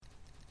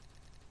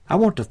I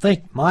want to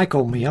thank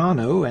Michael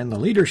Miano and the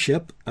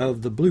leadership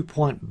of the Blue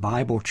Point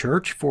Bible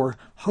Church for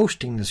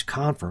hosting this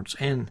conference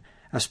and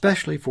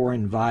especially for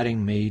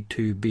inviting me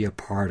to be a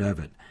part of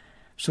it.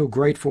 So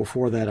grateful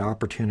for that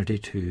opportunity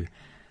to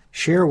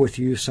share with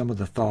you some of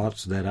the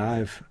thoughts that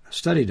I've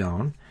studied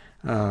on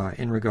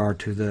in regard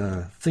to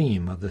the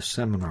theme of this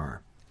seminar.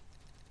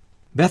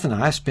 Beth and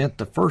I spent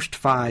the first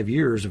 5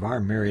 years of our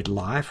married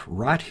life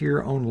right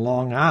here on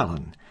Long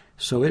Island,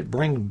 so it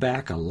brings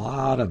back a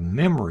lot of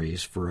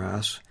memories for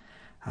us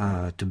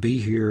to be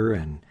here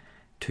and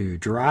to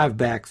drive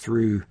back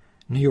through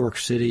New York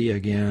City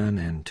again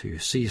and to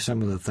see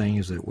some of the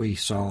things that we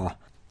saw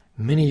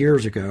many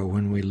years ago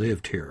when we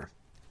lived here.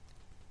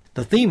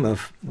 The theme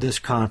of this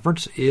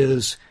conference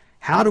is,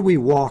 how do we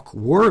walk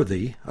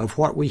worthy of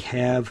what we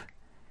have,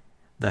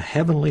 the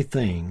heavenly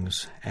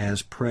things,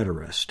 as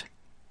preterists?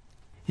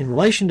 In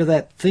relation to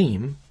that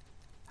theme,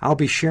 I'll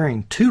be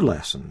sharing 2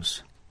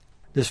 lessons.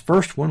 This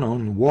first one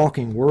on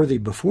walking worthy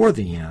before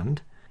the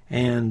end,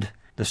 and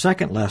the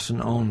second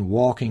lesson on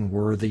walking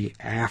worthy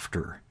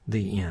after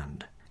the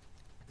end.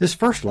 This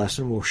first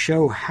lesson will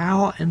show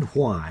how and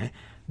why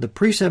the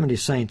pre-70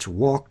 saints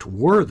walked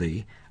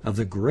worthy of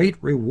the great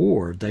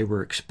reward they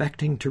were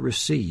expecting to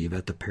receive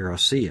at the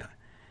parousia.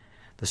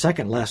 The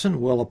second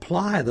lesson will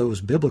apply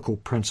those biblical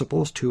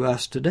principles to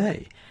us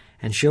today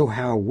and show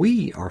how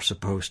we are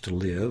supposed to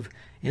live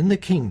in the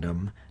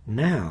kingdom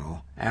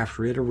now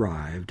after it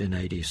arrived in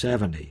AD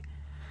 70.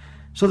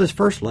 So this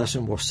first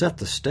lesson will set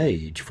the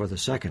stage for the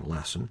second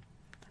lesson.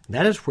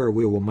 That is where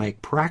we will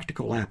make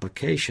practical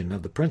application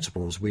of the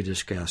principles we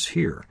discuss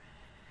here.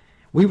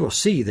 We will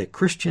see that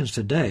Christians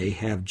today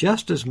have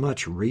just as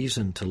much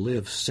reason to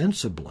live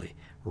sensibly,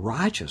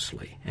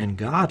 righteously, and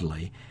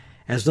godly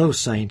as those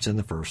saints in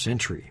the first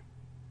century.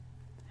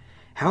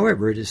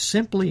 However, it is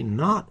simply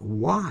not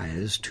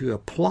wise to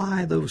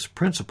apply those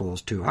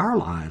principles to our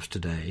lives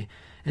today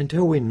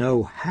until we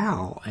know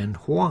how and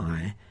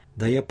why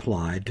they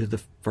applied to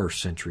the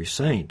first century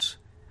saints.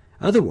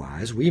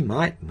 Otherwise, we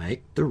might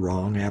make the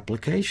wrong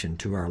application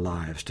to our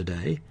lives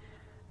today,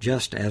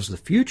 just as the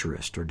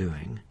futurists are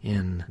doing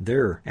in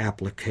their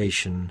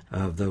application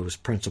of those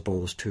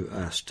principles to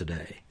us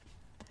today.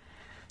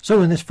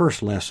 So in this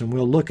first lesson,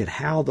 we'll look at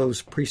how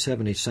those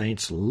pre-70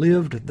 saints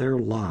lived their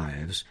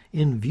lives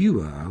in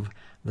view of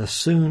the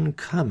soon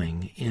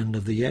coming end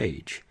of the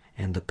age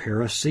and the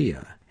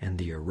parousia and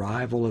the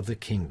arrival of the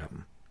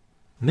kingdom.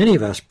 Many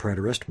of us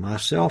preterists,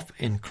 myself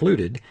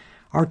included,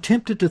 are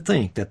tempted to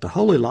think that the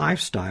holy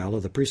lifestyle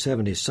of the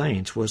pre-70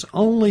 saints was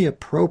only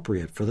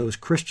appropriate for those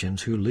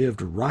Christians who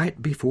lived right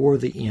before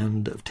the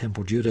end of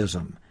Temple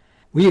Judaism.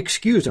 We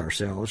excuse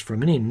ourselves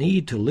from any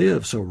need to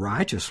live so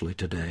righteously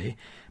today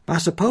by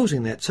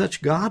supposing that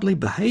such godly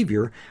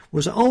behavior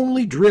was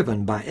only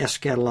driven by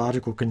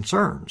eschatological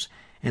concerns,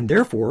 and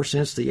therefore,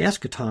 since the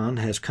eschaton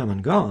has come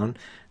and gone,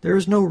 there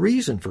is no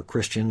reason for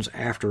Christians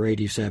after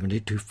AD 70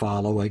 to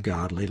follow a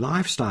godly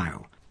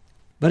lifestyle.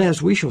 But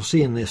as we shall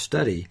see in this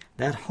study,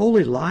 that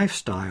holy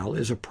lifestyle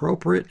is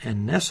appropriate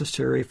and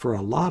necessary for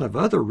a lot of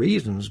other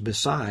reasons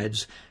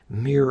besides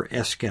mere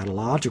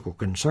eschatological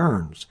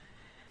concerns.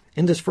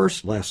 In this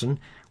first lesson,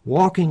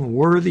 Walking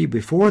Worthy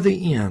Before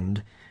the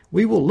End,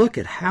 we will look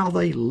at how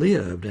they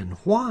lived and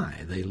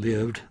why they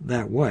lived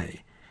that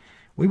way.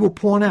 We will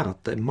point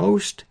out the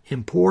most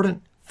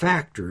important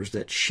factors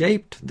that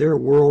shaped their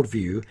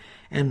worldview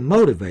and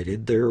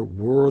motivated their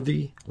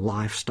worthy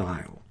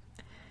lifestyle.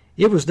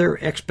 It was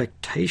their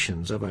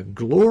expectations of a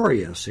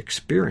glorious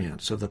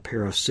experience of the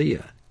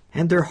parousia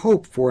and their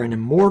hope for an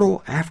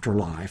immortal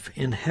afterlife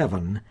in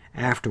heaven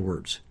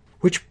afterwards,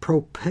 which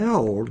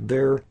propelled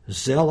their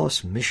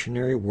zealous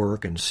missionary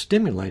work and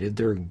stimulated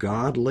their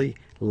godly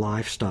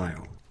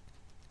lifestyle.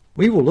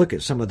 We will look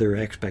at some of their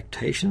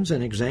expectations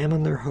and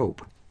examine their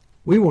hope.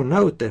 We will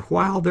note that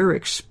while their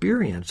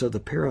experience of the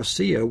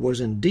parousia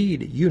was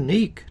indeed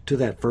unique to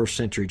that first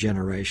century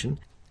generation,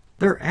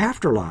 their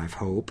afterlife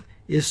hope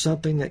is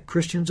something that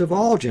Christians of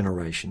all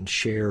generations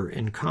share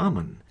in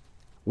common.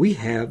 We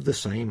have the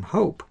same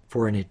hope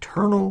for an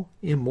eternal,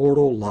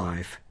 immortal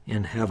life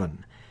in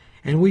heaven,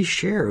 and we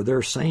share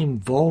their same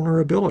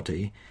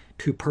vulnerability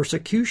to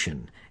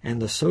persecution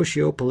and the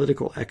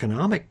socio-political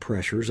economic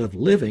pressures of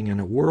living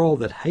in a world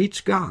that hates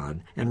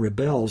God and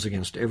rebels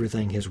against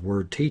everything His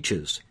Word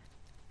teaches.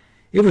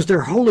 It was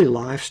their holy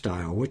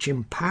lifestyle which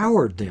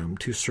empowered them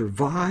to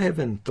survive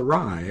and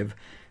thrive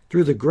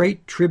through the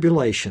great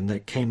tribulation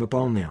that came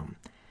upon them.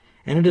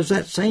 And it is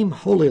that same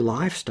holy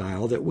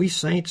lifestyle that we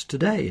saints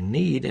today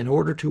need in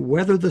order to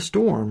weather the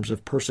storms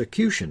of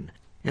persecution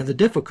and the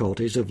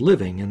difficulties of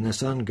living in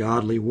this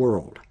ungodly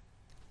world.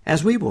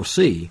 As we will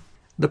see,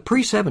 the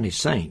pre-70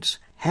 saints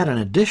had an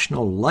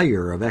additional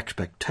layer of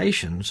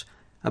expectations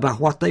about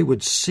what they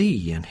would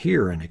see and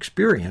hear and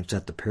experience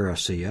at the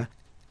parousia,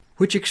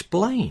 which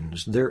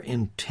explains their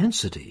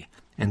intensity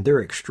and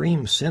their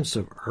extreme sense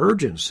of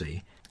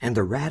urgency and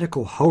the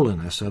radical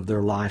holiness of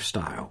their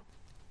lifestyle.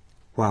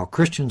 While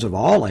Christians of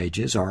all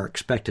ages are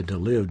expected to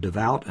live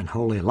devout and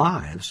holy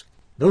lives,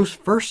 Those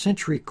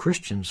first-century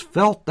Christians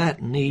felt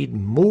that need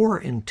more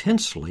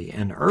intensely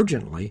and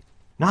urgently,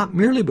 not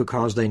merely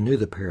because they knew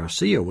the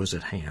parousia was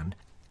at hand,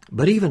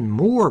 but even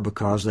more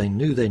because they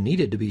knew they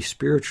needed to be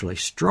spiritually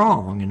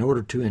strong in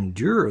order to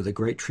endure the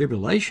great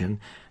tribulation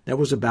that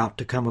was about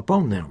to come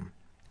upon them.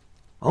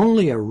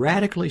 Only a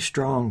radically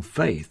strong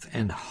faith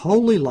and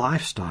holy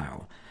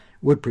lifestyle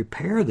would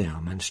prepare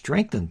them and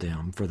strengthen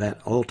them for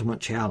that ultimate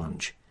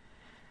challenge.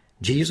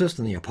 Jesus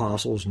and the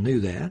apostles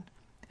knew that,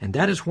 and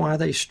that is why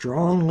they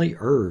strongly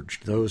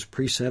urged those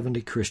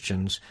pre-70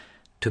 Christians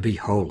to be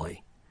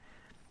holy.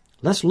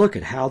 Let's look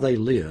at how they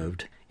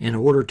lived in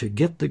order to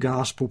get the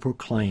gospel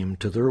proclaimed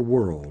to their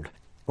world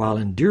while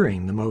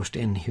enduring the most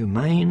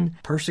inhumane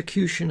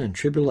persecution and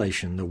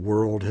tribulation the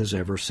world has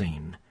ever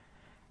seen.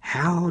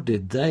 How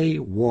did they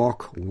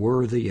walk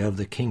worthy of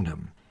the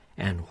kingdom,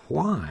 and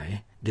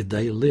why did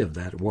they live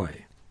that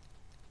way?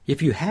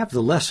 If you have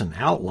the lesson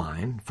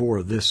outline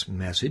for this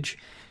message,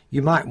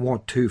 you might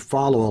want to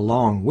follow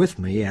along with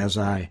me as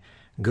I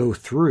go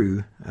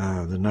through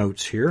the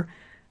notes here.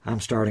 I'm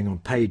starting on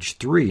page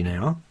 3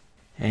 now,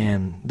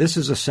 and this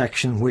is a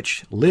section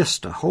which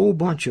lists a whole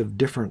bunch of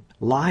different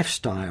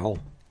lifestyle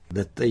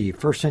that the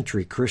first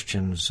century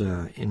Christians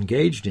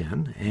engaged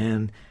in,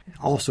 and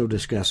also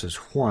discusses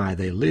why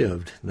they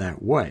lived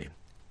that way.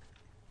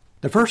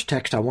 The first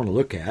text I want to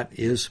look at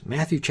is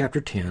Matthew chapter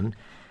 10,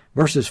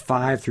 verses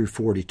 5 through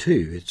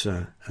 42. It's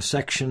a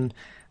section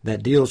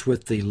that deals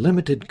with the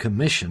limited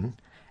commission,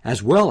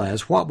 as well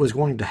as what was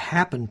going to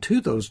happen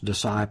to those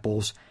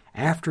disciples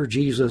after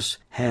Jesus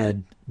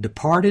had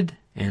departed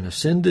and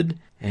ascended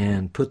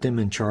and put them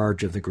in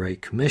charge of the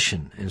Great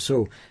Commission. And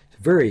so it's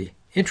a very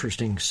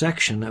interesting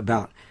section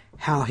about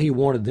how he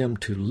wanted them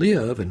to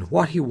live and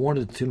what he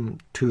wanted them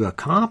to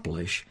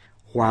accomplish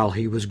while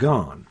he was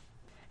gone.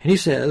 And he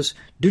says,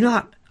 "Do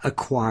not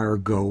acquire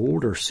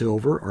gold or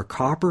silver or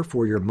copper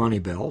for your money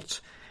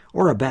belts,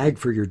 or a bag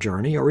for your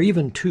journey, or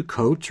even 2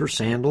 coats or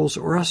sandals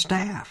or a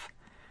staff.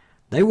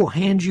 They will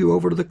hand you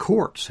over to the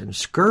courts and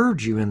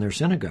scourge you in their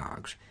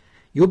synagogues.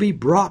 You'll be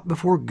brought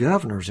before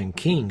governors and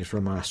kings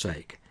for my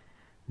sake.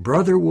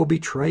 Brother will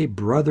betray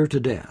brother to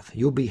death.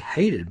 You'll be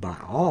hated by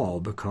all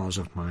because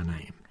of my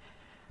name.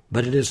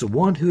 But it is the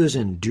one who has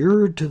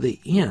endured to the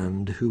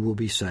end who will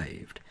be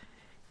saved.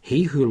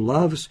 He who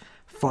loves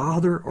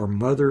father or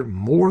mother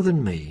more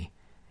than me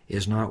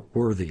is not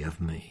worthy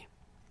of me."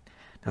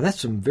 Now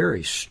that's some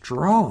very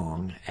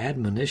strong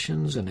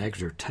admonitions and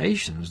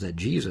exhortations that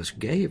Jesus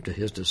gave to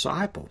his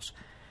disciples.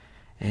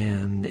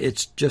 And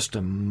it's just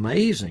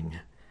amazing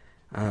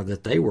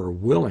that they were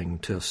willing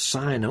to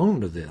sign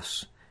on to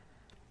this.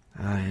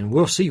 And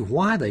we'll see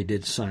why they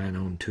did sign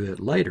on to it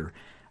later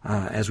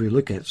as we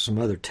look at some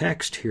other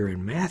text here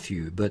in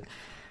Matthew. But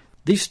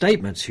these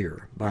statements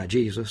here by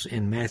Jesus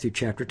in Matthew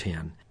chapter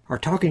 10 are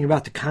talking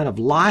about the kind of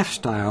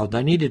lifestyle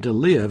they needed to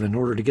live in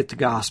order to get the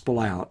gospel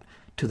out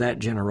to that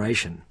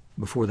generation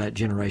before that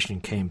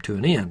generation came to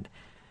an end.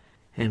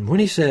 And when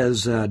he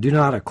says, do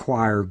not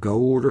acquire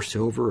gold or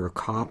silver or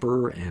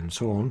copper and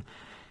so on,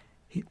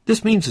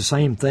 this means the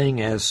same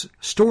thing as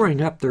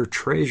storing up their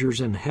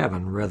treasures in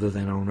heaven rather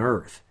than on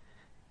earth.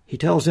 He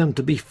tells them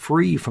to be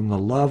free from the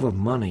love of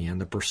money and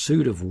the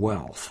pursuit of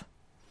wealth.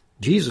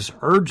 Jesus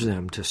urged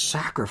them to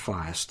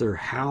sacrifice their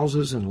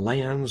houses and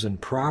lands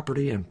and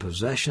property and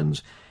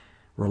possessions,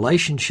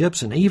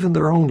 relationships, and even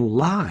their own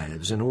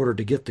lives in order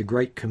to get the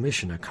Great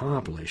Commission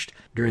accomplished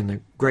during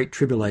the Great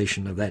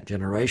Tribulation of that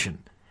generation.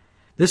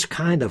 This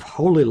kind of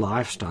holy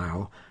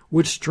lifestyle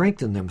would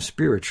strengthen them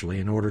spiritually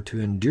in order to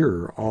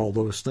endure all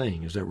those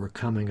things that were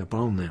coming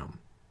upon them.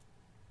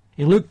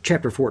 In Luke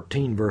chapter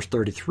 14, verse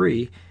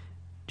 33,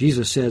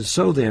 Jesus says,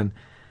 "So then,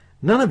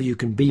 none of you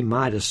can be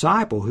my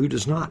disciple who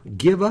does not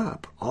give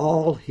up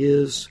all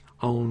his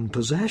own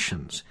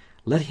possessions.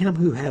 Let him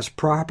who has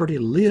property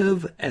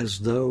live as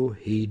though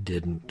he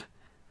didn't."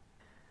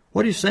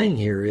 What he's saying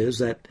here is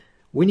that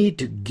we need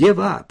to give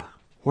up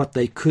what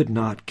they could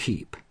not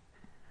keep.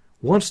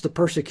 Once the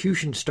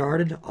persecution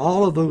started,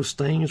 all of those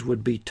things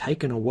would be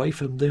taken away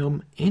from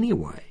them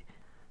anyway.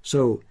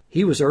 So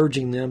he was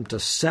urging them to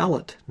sell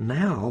it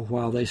now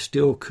while they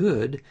still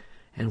could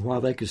and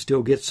while they could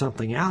still get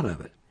something out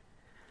of it.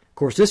 Of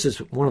course, this is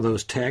one of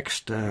those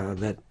texts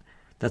that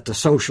the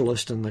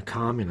socialist and the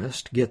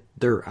communist get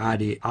their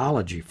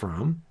ideology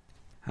from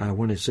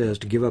when it says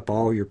to give up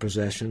all your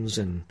possessions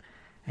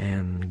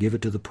and give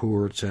it to the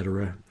poor,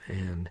 etc.,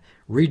 and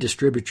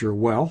redistribute your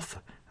wealth.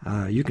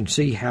 You can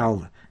see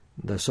how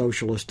the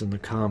socialist and the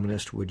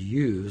communist would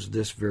use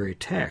this very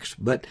text.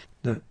 But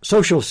the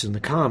socialists and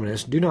the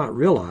communists do not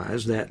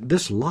realize that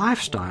this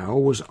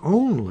lifestyle was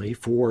only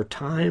for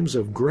times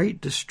of great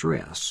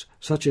distress,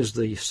 such as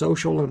the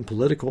social and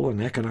political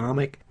and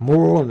economic,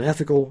 moral and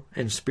ethical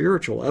and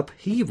spiritual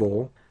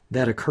upheaval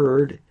that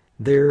occurred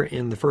there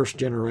in the first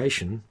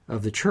generation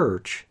of the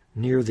church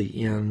near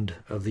the end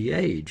of the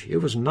age. It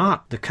was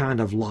not the kind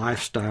of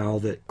lifestyle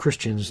that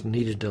Christians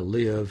needed to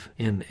live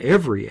in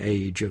every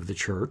age of the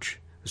church,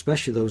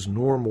 especially those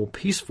normal,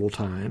 peaceful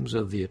times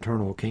of the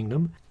eternal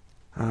kingdom.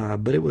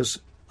 But it was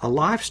a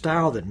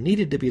lifestyle that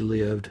needed to be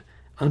lived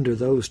under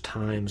those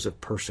times of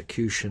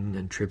persecution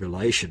and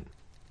tribulation.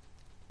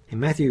 In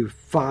Matthew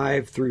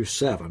 5 through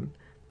 7,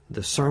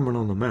 the Sermon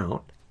on the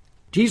Mount,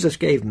 Jesus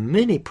gave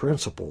many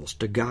principles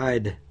to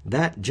guide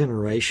that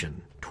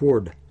generation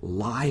toward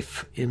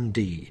life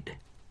indeed,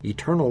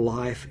 eternal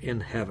life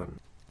in heaven.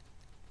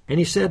 And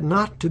he said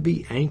not to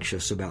be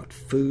anxious about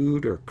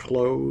food or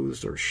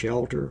clothes or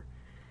shelter,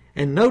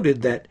 and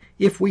noted that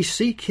if we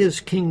seek his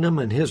kingdom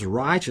and his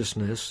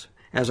righteousness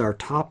as our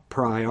top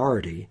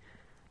priority,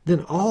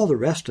 then all the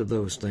rest of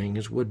those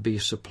things would be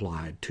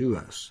supplied to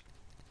us.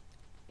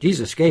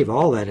 Jesus gave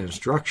all that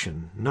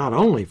instruction not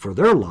only for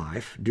their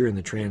life during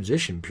the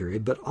transition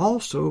period, but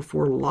also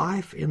for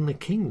life in the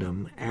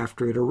kingdom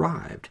after it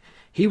arrived.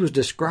 He was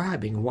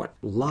describing what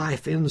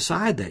life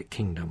inside that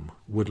kingdom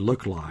would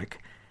look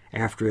like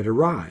after it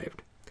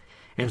arrived.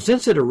 And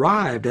since it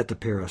arrived at the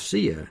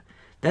parousia,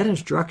 that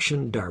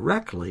instruction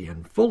directly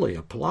and fully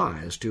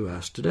applies to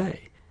us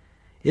today.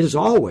 It is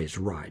always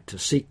right to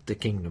seek the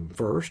kingdom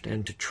first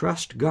and to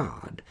trust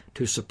God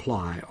to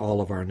supply all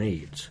of our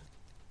needs.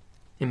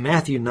 In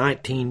Matthew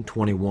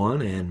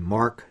 19:21 and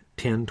Mark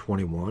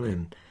 10:21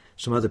 and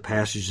some other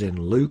passages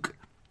in Luke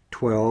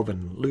 12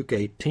 and Luke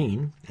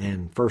 18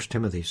 and 1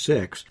 Timothy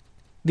 6,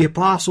 the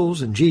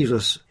apostles and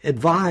Jesus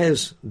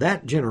advise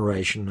that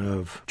generation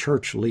of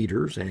church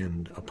leaders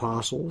and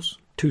apostles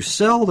to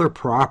sell their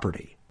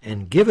property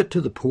and give it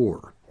to the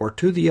poor or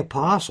to the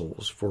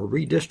apostles for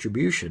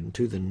redistribution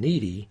to the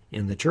needy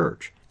in the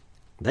church.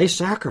 They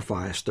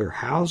sacrificed their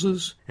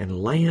houses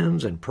and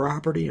lands and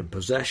property and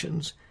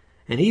possessions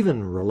and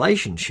even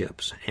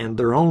relationships and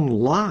their own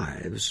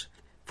lives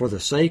for the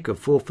sake of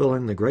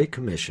fulfilling the Great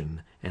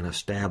Commission and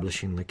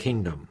establishing the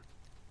kingdom.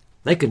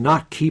 They could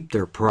not keep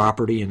their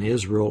property in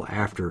Israel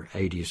after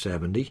AD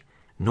 70,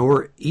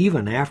 nor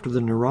even after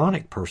the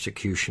Neronic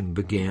persecution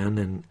began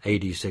in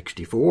AD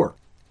 64.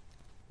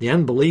 The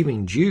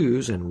unbelieving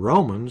Jews and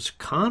Romans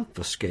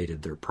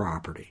confiscated their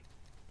property.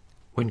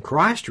 When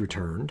Christ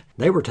returned,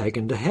 they were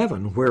taken to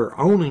heaven, where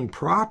owning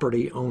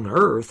property on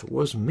earth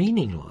was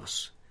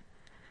meaningless.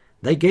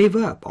 They gave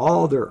up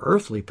all their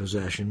earthly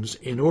possessions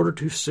in order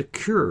to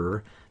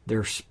secure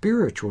their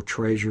spiritual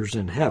treasures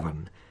in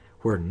heaven,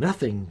 where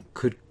nothing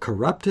could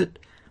corrupt it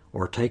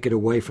or take it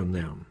away from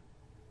them.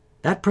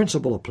 That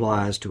principle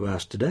applies to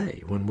us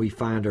today when we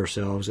find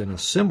ourselves in a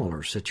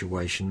similar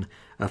situation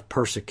of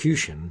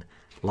persecution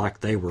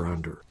like they were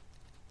under.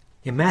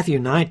 In Matthew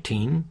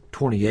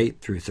 19:28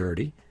 through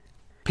 30,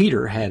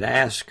 Peter had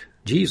asked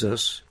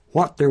Jesus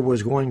what there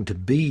was going to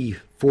be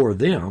for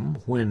them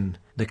when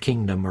the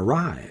kingdom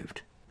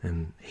arrived.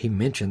 And he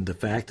mentioned the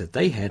fact that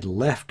they had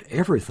left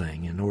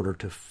everything in order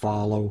to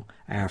follow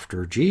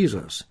after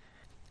Jesus.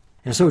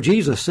 And so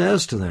Jesus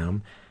says to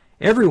them,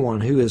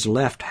 everyone who has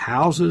left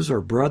houses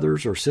or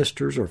brothers or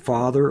sisters or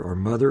father or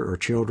mother or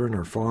children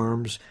or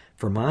farms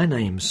for my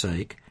name's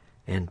sake,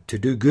 and to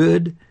do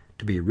good,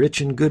 to be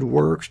rich in good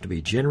works, to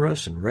be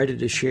generous and ready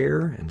to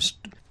share, and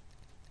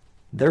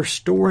they're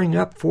storing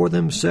up for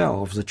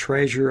themselves the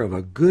treasure of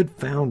a good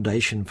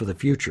foundation for the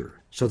future,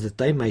 so that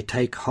they may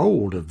take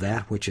hold of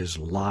that which is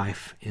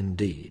life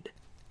indeed.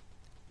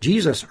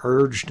 Jesus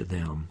urged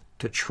them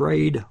to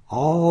trade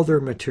all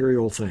their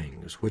material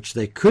things, which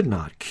they could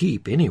not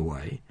keep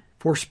anyway,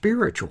 for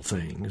spiritual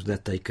things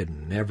that they could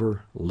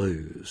never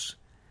lose.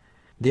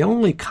 The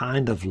only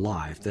kind of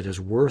life that is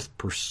worth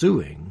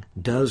pursuing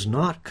does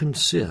not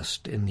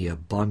consist in the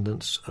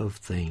abundance of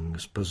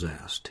things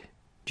possessed.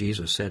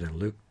 Jesus said in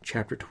Luke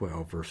chapter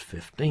 12, verse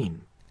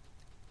 15.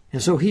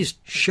 And so he's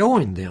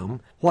showing them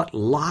what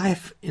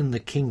life in the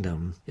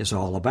kingdom is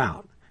all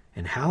about,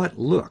 and how it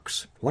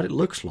looks, what it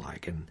looks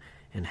like,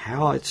 and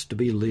how it's to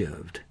be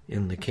lived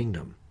in the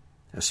kingdom,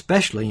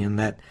 especially in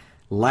that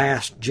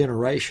last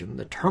generation,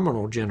 the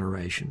terminal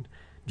generation,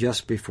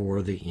 just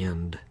before the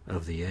end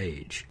of the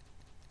age.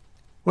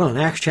 Well, in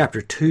Acts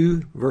chapter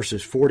 2,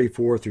 verses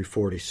 44 through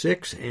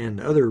 46, and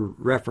other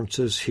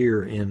references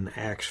here in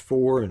Acts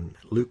 4 and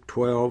Luke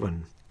 12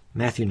 and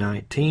Matthew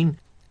 19,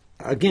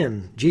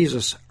 again,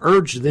 Jesus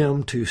urged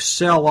them to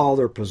sell all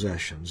their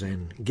possessions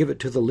and give it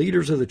to the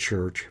leaders of the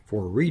church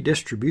for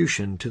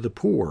redistribution to the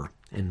poor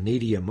and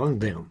needy among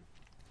them.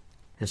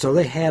 And so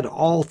they had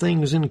all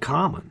things in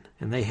common,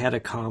 and they had a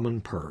common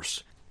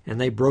purse. And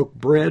they broke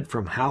bread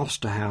from house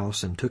to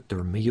house and took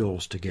their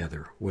meals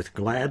together with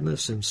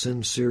gladness and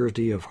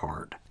sincerity of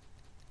heart.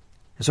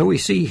 And so we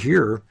see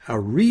here a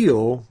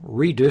real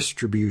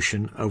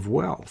redistribution of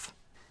wealth.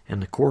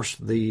 And of course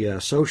the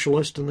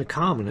socialist and the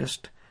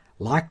communist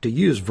like to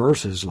use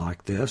verses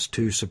like this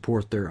to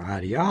support their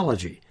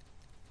ideology.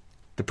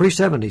 The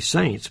pre-70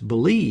 saints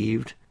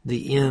believed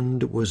the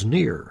end was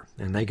near,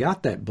 and they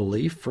got that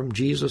belief from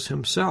Jesus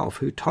himself,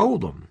 who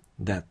told them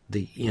that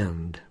the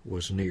end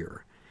was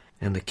near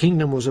and the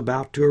kingdom was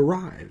about to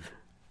arrive.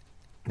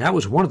 That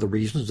was one of the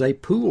reasons they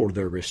pooled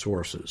their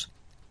resources,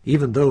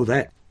 even though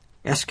that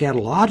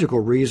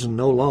eschatological reason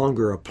no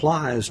longer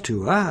applies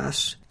to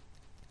us.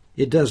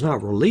 it does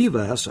not relieve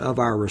us of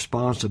our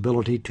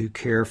responsibility to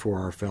care for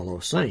our fellow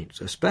saints,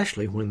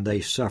 especially when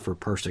they suffer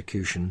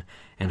persecution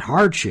and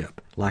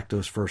hardship like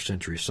those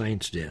first-century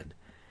saints did.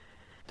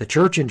 The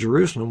church in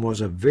Jerusalem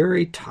was a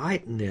very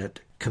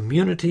tight-knit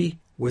community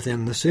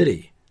within the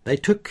city. They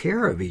took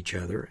care of each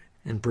other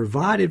and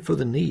provided for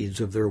the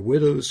needs of their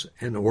widows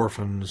and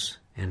orphans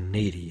and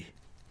needy.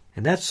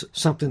 And that's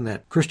something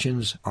that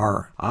Christians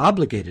are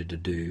obligated to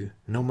do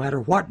no matter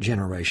what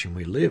generation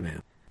we live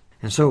in.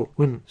 And so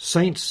when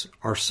saints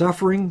are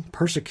suffering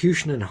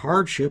persecution and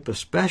hardship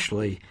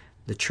especially,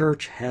 the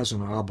church has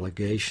an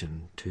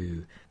obligation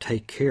to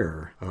take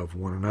care of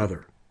one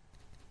another.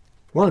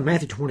 Well, in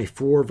Matthew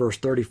 24, verse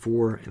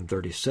 34 and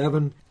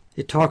 37,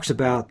 it talks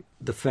about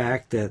the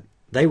fact that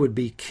they would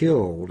be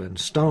killed and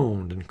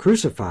stoned and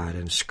crucified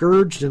and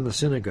scourged in the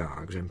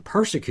synagogues and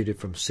persecuted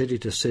from city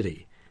to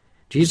city.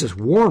 Jesus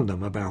warned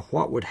them about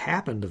what would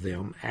happen to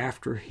them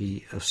after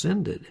he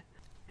ascended.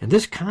 And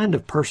this kind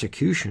of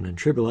persecution and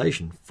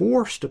tribulation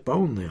forced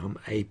upon them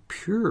a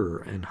pure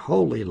and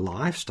holy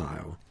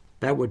lifestyle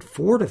that would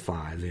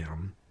fortify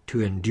them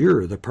to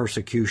endure the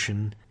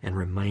persecution and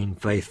remain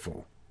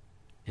faithful.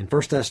 In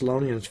 1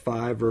 Thessalonians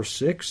 5, verse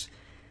 6,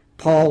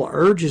 Paul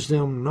urges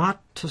them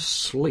not to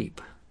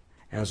sleep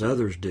as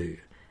others do,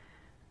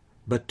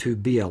 but to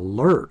be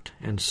alert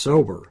and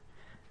sober,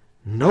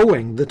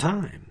 knowing the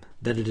time,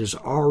 that it is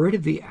already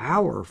the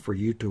hour for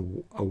you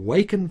to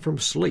awaken from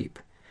sleep.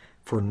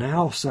 For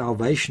now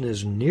salvation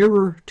is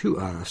nearer to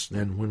us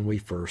than when we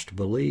first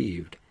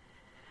believed.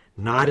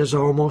 Night is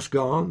almost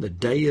gone, the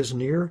day is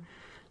near.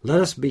 Let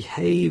us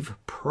behave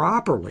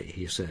properly,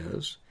 he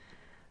says,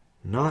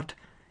 not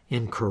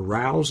in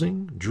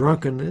carousing,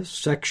 drunkenness,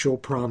 sexual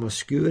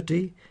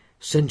promiscuity,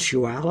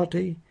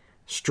 sensuality,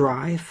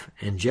 strife,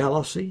 and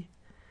jealousy,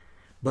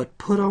 but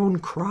put on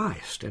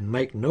Christ and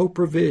make no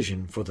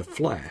provision for the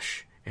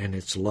flesh and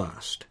its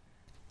lust.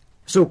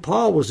 So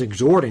Paul was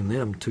exhorting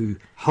them to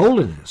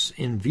holiness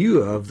in view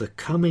of the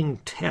coming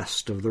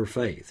test of their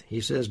faith.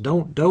 He says,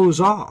 don't doze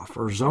off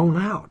or zone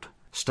out.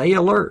 Stay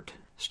alert,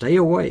 stay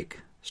awake,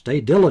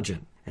 stay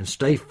diligent, and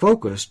stay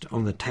focused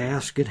on the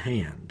task at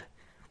hand,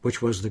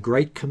 which was the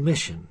Great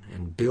Commission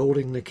and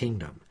building the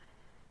kingdom.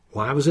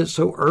 Why was it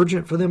so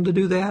urgent for them to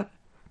do that?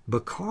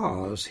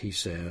 Because, he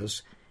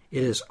says,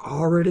 it is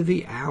already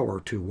the hour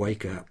to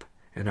wake up,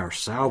 and our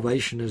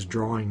salvation is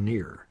drawing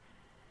near.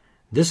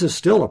 This is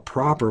still a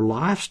proper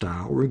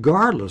lifestyle,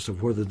 regardless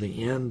of whether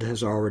the end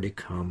has already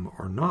come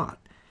or not.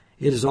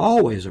 It is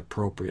always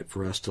appropriate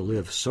for us to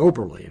live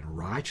soberly and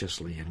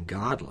righteously and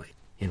godly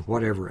in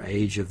whatever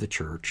age of the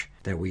church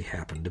that we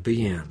happen to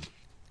be in.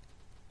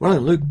 Well,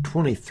 in Luke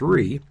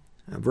 23,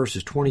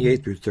 verses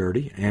 28 through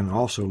 30, and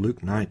also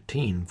Luke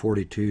 19,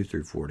 42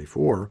 through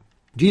 44,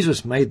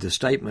 Jesus made the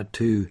statement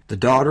to the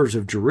daughters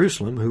of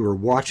Jerusalem who were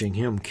watching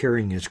him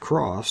carrying his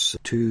cross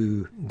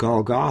to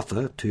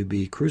Golgotha to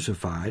be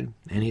crucified,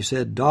 and he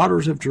said,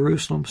 "Daughters of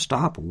Jerusalem,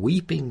 stop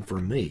weeping for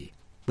me,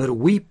 but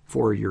weep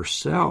for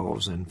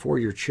yourselves and for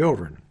your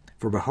children.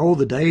 For behold,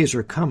 the days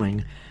are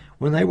coming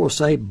when they will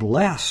say,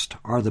 Blessed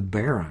are the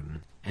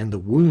barren, and the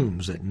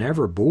wombs that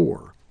never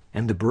bore,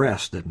 and the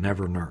breasts that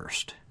never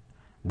nursed.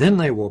 Then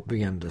they will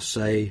begin to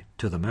say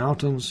to the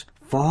mountains,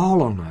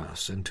 Fall on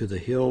us, and to the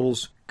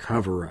hills,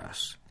 cover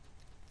us."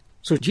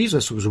 So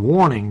Jesus was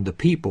warning the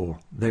people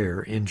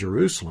there in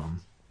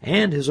Jerusalem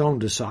and his own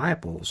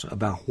disciples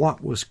about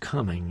what was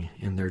coming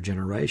in their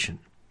generation.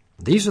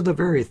 These are the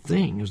very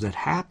things that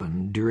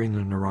happened during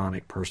the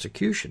Neronic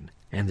persecution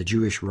and the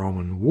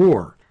Jewish-Roman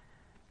War.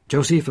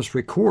 Josephus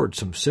records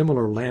some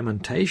similar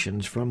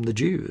lamentations from the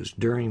Jews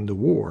during the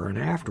war and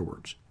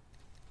afterwards.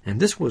 And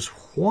this was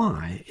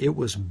why it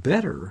was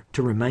better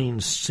to remain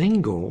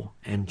single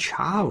and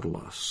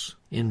childless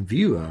in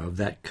view of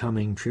that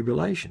coming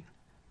tribulation.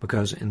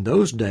 Because in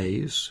those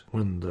days,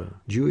 when the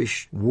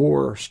Jewish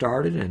war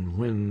started and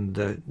when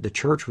the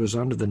church was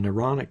under the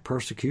Neronic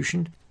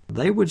persecution,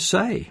 they would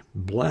say,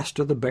 Blessed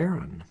are the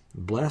barren,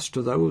 blessed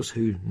are those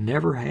who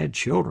never had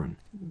children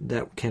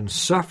that can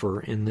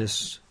suffer in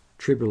this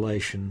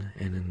tribulation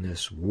and in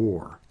this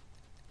war.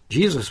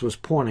 Jesus was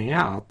pointing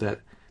out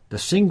that the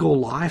single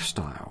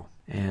lifestyle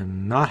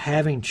and not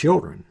having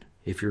children,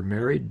 if you're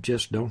married,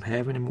 just don't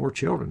have any more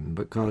children,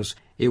 because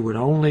it would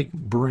only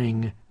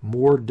bring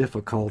more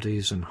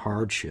difficulties and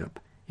hardship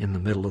in the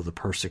middle of the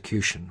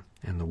persecution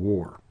and the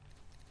war.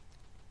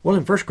 Well,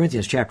 in 1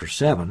 Corinthians chapter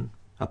 7,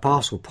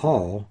 Apostle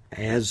Paul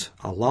adds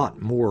a lot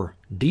more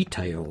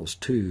details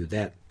to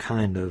that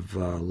kind of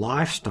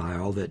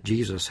lifestyle that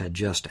Jesus had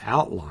just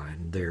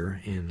outlined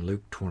there in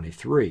Luke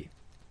 23.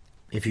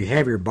 If you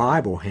have your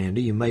Bible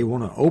handy, you may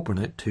want to open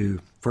it to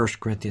 1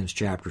 Corinthians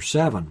chapter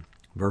 7,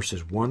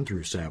 verses 1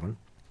 through 7.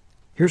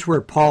 Here's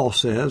where Paul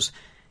says,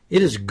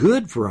 "It is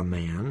good for a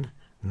man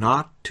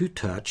not to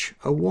touch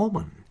a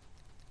woman."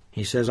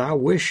 He says, "I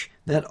wish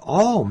that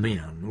all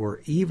men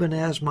were even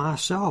as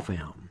myself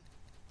am.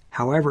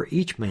 However,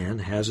 each man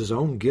has his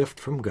own gift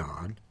from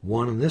God,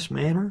 one in this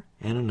manner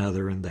and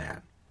another in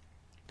that."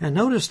 Now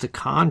notice the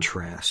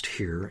contrast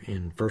here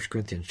in 1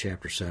 Corinthians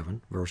chapter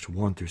 7, verse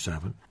 1 through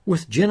 7,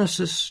 with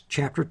Genesis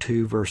chapter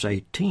 2, verse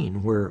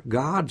 18, where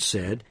God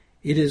said,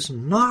 "It is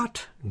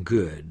not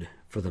good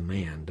for the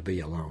man to be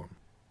alone."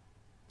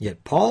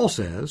 Yet Paul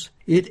says,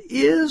 it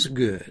is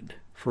good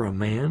for a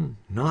man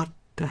not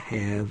to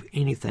have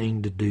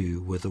anything to do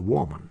with a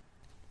woman.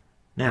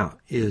 Now,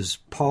 is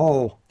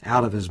Paul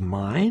out of his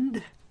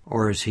mind?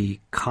 Or is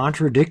he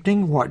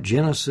contradicting what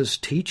Genesis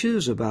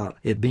teaches about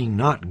it being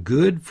not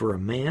good for a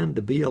man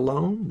to be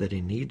alone, that he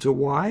needs a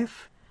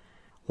wife?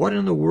 What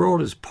in the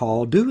world is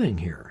Paul doing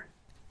here?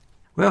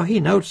 Well, he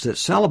notes that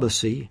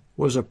celibacy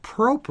was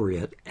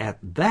appropriate at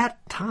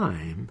that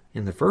time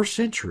in the first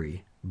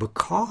century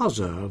because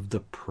of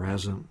the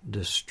present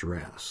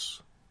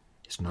distress.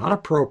 It's not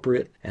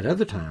appropriate at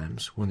other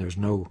times when there's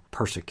no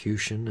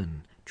persecution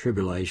and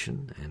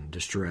tribulation and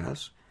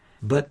distress.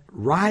 But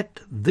right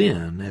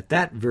then, at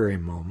that very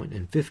moment,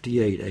 in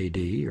 58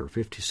 A.D. or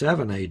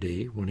 57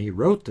 A.D., when he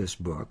wrote this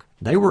book,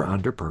 they were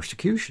under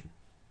persecution.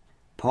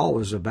 Paul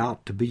was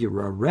about to be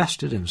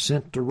arrested and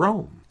sent to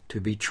Rome to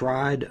be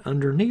tried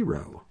under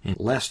Nero in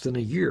less than a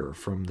year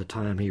from the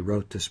time he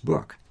wrote this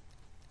book.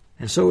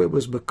 And so it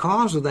was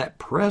because of that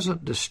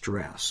present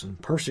distress and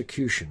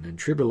persecution and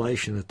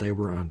tribulation that they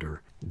were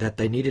under that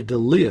they needed to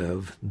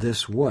live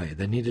this way.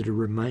 They needed to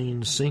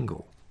remain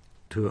single,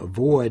 to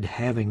avoid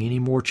having any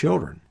more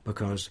children,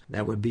 because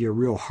that would be a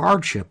real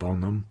hardship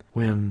on them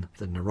when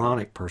the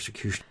Neronic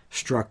persecution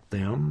struck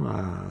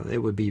them. It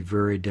would be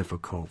very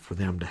difficult for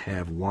them to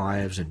have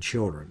wives and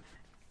children.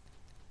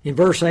 In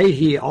verse 8,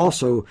 he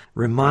also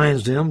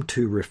reminds them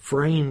to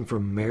refrain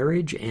from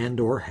marriage and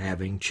or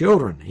having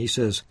children. He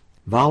says,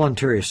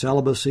 voluntary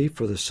celibacy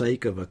for the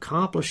sake of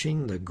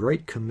accomplishing the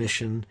Great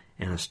Commission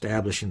and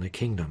establishing the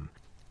kingdom.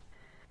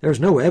 There's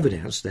no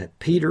evidence that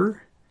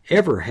Peter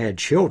ever had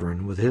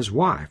children with his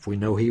wife. We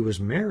know he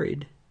was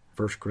married.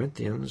 1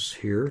 Corinthians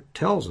here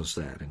tells us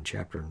that in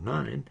chapter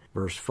 9,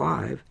 verse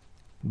 5.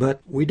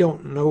 But we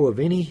don't know of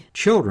any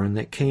children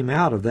that came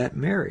out of that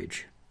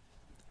marriage.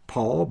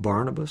 Paul,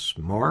 Barnabas,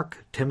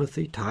 Mark,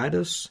 Timothy,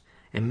 Titus,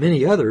 and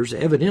many others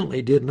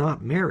evidently did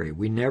not marry.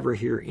 We never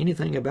hear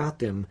anything about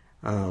them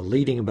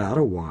leading about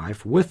a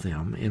wife with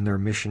them in their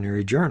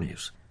missionary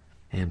journeys.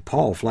 And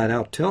Paul flat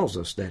out tells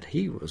us that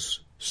he was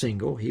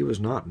single, he was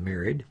not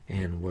married,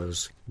 and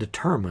was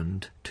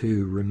determined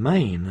to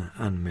remain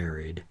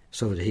unmarried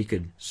so that he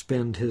could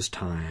spend his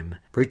time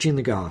preaching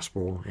the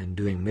gospel and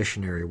doing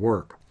missionary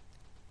work.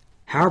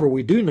 However,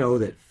 we do know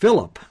that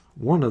Philip,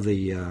 one of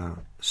the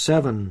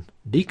 7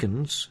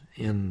 deacons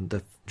in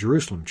the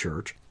Jerusalem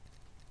church,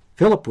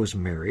 Philip was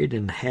married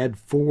and had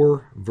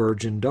 4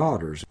 virgin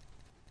daughters.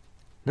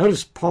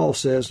 Notice Paul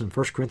says in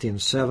 1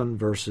 Corinthians 7,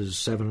 verses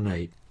 7 and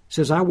 8,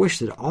 says, I wish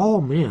that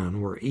all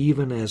men were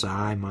even as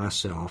I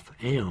myself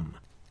am.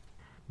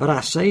 But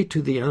I say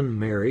to the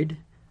unmarried,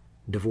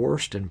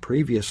 divorced and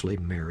previously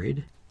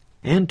married,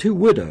 and to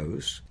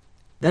widows,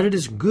 that it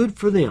is good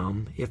for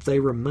them if they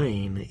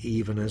remain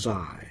even as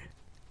I.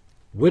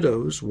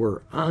 Widows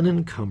were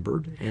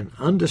unencumbered and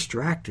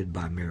undistracted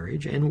by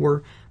marriage and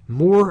were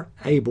more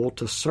able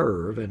to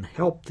serve and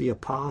help the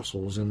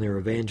apostles in their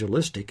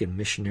evangelistic and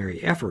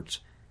missionary efforts.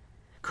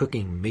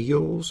 Cooking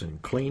meals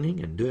and cleaning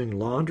and doing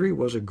laundry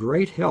was a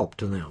great help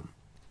to them.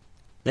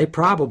 They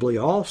probably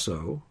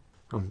also,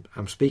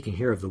 I'm speaking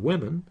here of the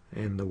women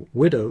and the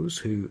widows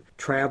who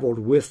traveled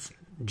with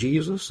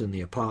Jesus and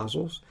the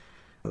apostles,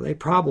 they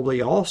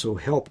probably also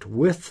helped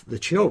with the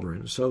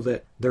children so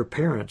that their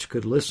parents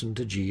could listen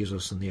to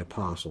Jesus and the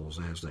apostles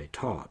as they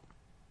taught.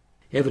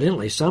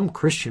 Evidently, some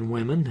Christian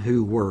women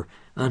who were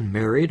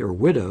unmarried or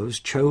widows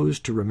chose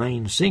to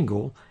remain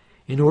single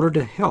in order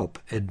to help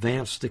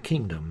advance the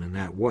kingdom in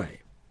that way.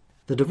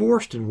 The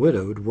divorced and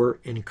widowed were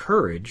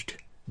encouraged,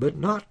 but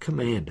not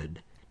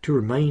commanded, to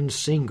remain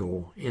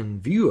single in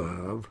view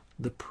of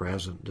the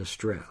present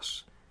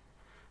distress,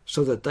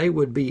 so that they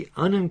would be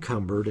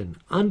unencumbered and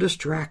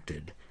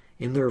undistracted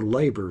in their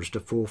labors to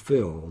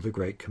fulfill the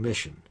Great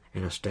Commission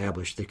and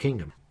establish the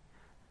kingdom.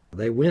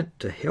 They went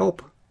to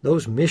help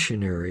those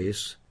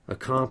missionaries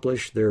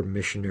accomplish their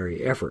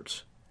missionary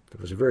efforts. It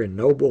was a very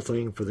noble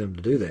thing for them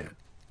to do that.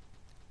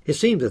 It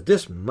seems that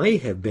this may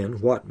have been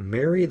what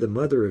Mary, the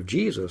mother of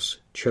Jesus,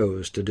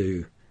 chose to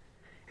do.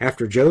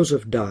 After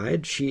Joseph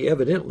died, she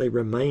evidently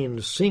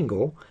remained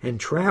single and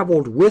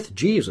traveled with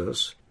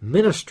Jesus,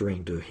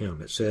 ministering to him,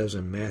 it says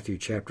in Matthew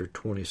chapter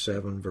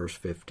 27, verse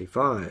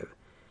 55.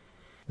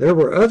 There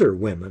were other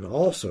women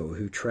also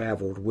who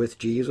traveled with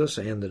Jesus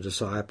and the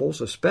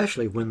disciples,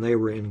 especially when they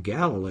were in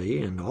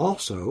Galilee and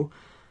also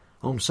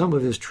on some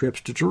of his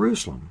trips to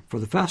Jerusalem for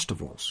the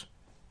festivals.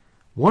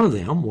 One of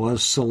them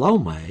was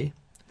Salome,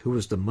 who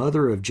was the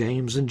mother of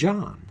James and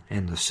John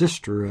and the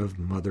sister of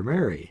Mother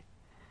Mary.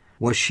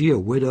 Was she a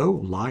widow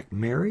like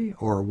Mary,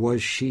 or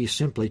was she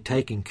simply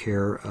taking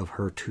care of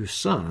her 2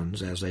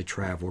 sons as they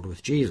traveled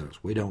with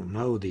Jesus? We don't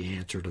know the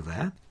answer to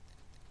that.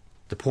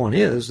 The point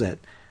is that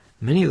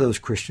many of those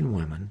Christian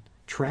women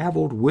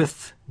traveled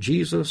with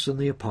Jesus and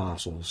the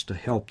apostles to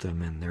help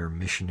them in their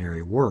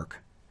missionary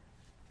work.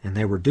 And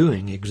they were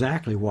doing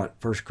exactly what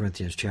 1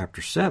 Corinthians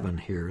chapter 7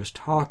 here is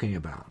talking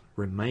about,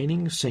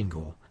 remaining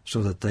single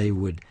so that they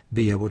would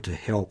be able to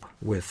help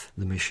with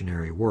the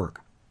missionary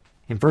work.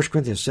 In 1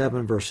 Corinthians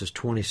 7, verses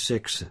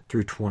 26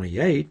 through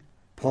 28,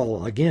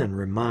 Paul again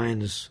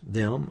reminds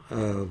them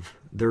of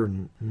their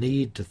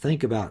need to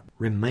think about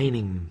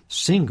remaining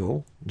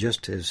single,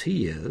 just as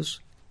he is.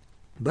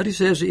 But he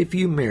says, if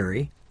you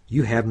marry,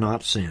 you have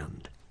not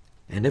sinned.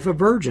 And if a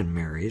virgin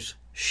marries,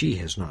 she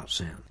has not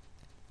sinned.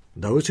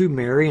 Those who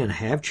marry and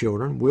have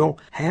children will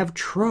have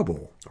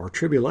trouble or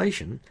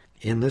tribulation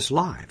in this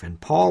life,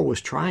 and Paul was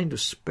trying to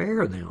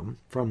spare them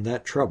from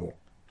that trouble.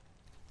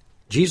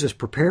 Jesus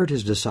prepared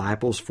his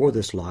disciples for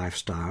this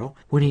lifestyle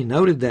when he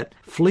noted that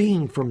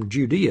fleeing from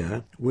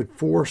Judea would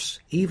force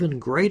even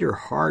greater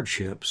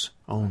hardships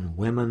on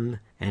women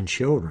and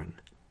children,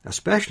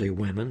 especially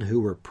women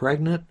who were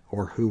pregnant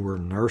or who were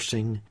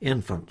nursing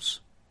infants.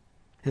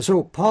 And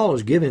so Paul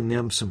is giving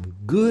them some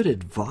good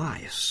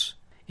advice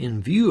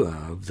in view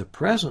of the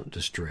present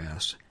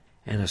distress,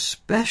 and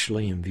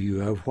especially in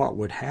view of what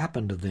would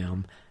happen to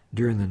them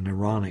during the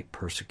Neronic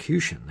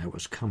persecution that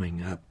was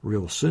coming up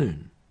real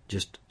soon,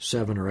 just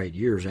 7 or 8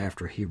 years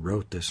after he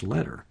wrote this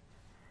letter.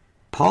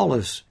 Paul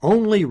is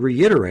only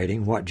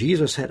reiterating what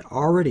Jesus had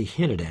already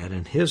hinted at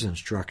in his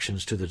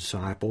instructions to the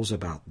disciples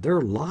about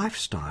their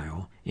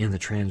lifestyle in the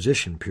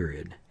transition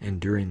period and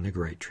during the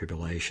Great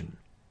Tribulation.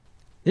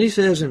 Then he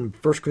says in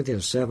 1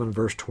 Corinthians 7,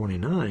 verse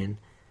 29,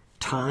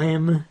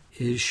 time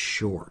is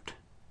short.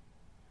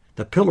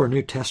 The Pillar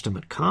New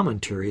Testament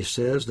commentary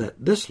says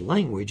that this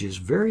language is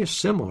very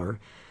similar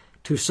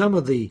to some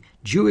of the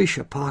Jewish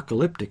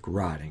apocalyptic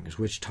writings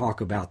which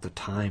talk about the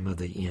time of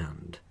the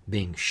end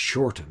being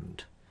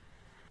shortened.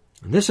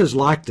 And this is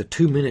like the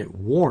 2-minute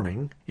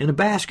warning in a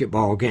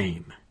basketball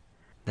game.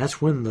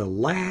 That's when the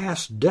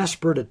last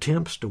desperate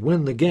attempts to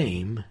win the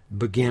game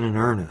begin in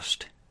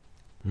earnest.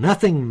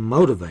 Nothing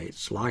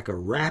motivates like a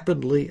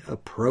rapidly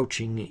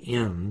approaching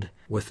end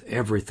with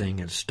everything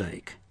at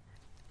stake.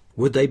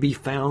 Would they be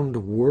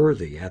found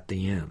worthy at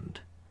the end?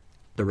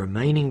 The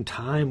remaining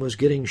time was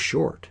getting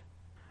short.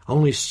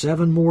 Only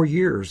 7 more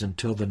years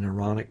until the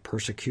Neronic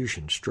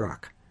persecution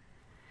struck.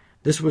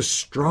 This was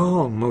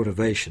strong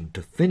motivation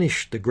to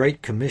finish the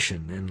Great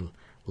Commission and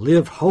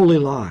live holy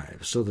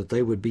lives so that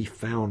they would be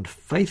found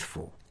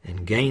faithful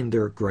and gain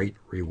their great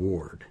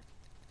reward.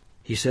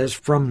 He says,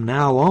 from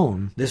now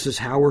on, this is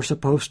how we're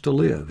supposed to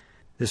live.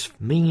 This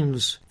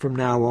means from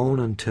now on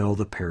until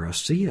the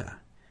parousia.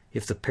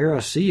 If the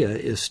parousia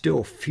is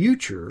still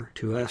future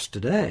to us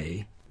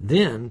today,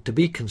 then to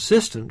be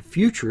consistent,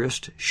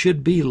 futurists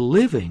should be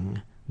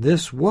living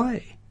this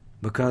way.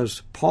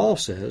 Because Paul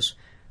says,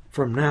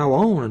 from now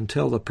on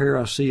until the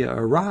parousia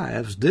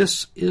arrives,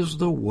 this is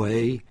the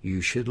way you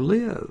should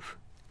live.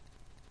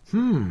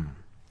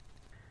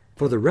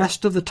 For the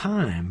rest of the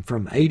time,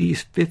 from AD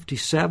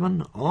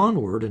 57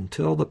 onward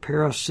until the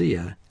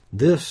parousia,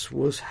 this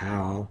was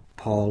how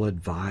Paul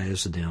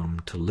advised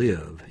them to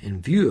live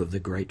in view of the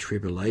Great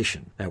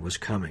Tribulation that was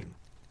coming.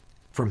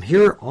 From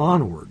here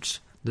onwards,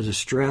 the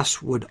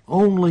distress would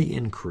only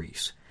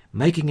increase,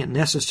 making it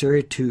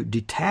necessary to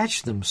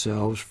detach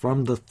themselves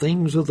from the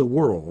things of the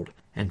world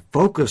and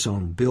focus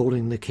on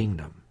building the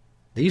kingdom.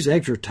 These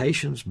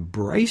exhortations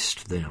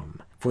braced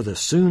them for the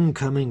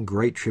soon-coming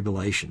Great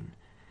Tribulation.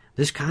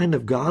 This kind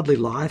of godly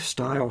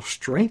lifestyle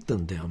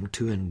strengthened them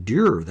to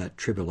endure that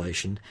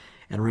tribulation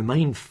and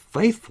remain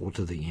faithful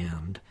to the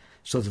end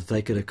so that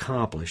they could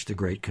accomplish the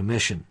Great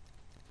Commission.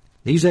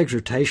 These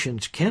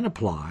exhortations can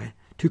apply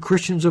to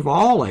Christians of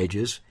all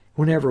ages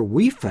whenever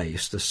we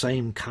face the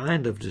same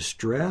kind of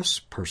distress,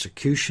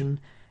 persecution,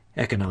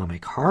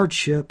 economic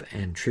hardship,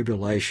 and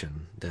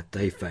tribulation that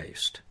they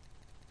faced.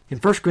 In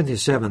 1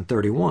 Corinthians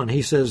 7:31,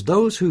 he says,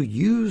 those who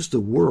use the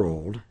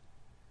world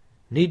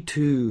need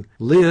to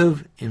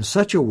live in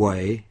such a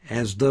way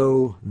as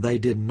though they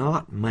did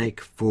not make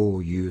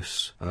full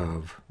use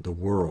of the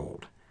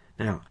world.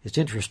 Now, it's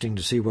interesting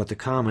to see what the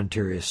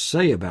commentaries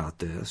say about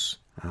this,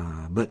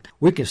 but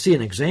we can see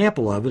an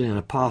example of it in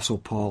Apostle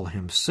Paul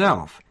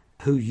himself,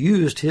 who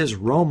used his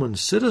Roman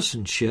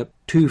citizenship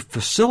to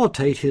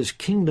facilitate his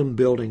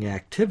kingdom-building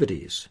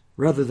activities,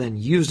 rather than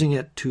using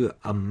it to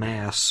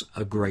amass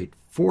a great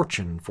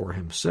fortune for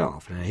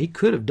himself. Now, he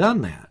could have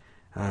done that.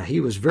 He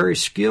was very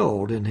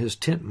skilled in his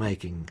tent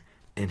making,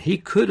 and he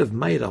could have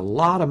made a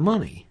lot of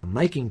money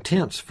making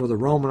tents for the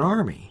Roman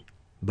army.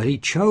 But he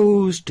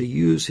chose to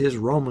use his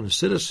Roman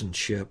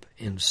citizenship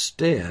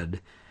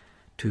instead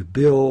to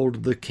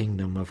build the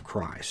kingdom of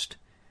Christ.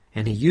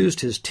 And he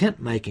used his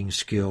tent-making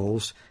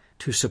skills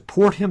to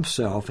support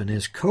himself and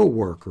his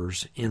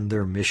co-workers in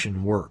their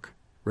mission work,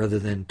 rather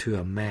than to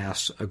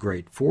amass a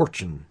great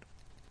fortune.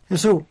 And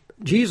so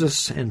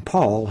Jesus and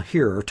Paul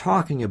here are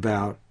talking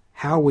about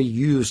how we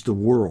use the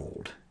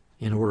world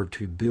in order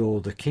to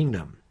build the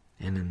kingdom.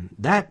 And in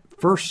that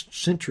first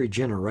century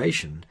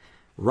generation,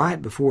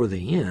 right before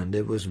the end,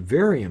 it was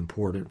very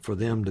important for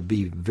them to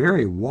be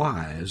very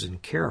wise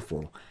and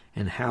careful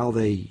in how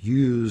they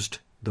used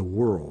the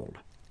world.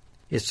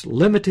 its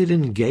limited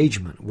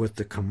engagement with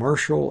the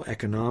commercial,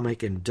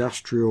 economic,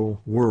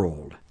 industrial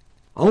world,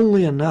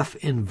 only enough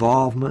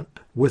involvement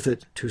with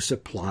it to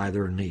supply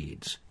their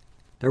needs.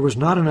 There was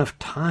not enough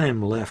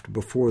time left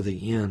before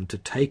the end to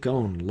take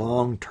on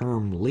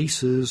long-term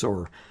leases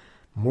or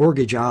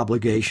mortgage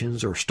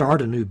obligations or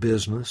start a new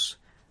business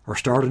or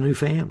start a new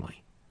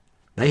family.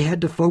 They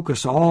had to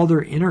focus all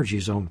their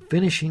energies on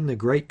finishing the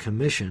Great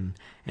Commission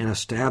and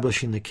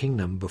establishing the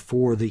kingdom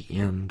before the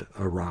end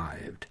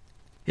arrived.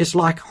 It's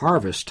like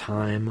harvest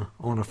time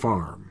on a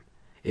farm.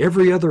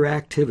 Every other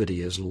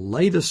activity is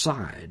laid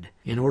aside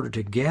in order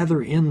to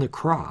gather in the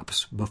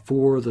crops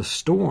before the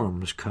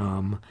storms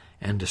come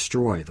and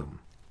destroy them.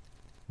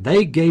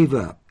 They gave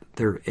up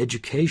their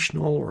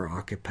educational or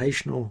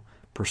occupational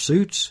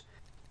pursuits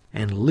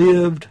and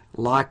lived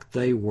like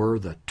they were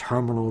the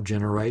terminal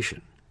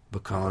generation,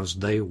 because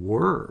they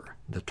were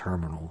the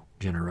terminal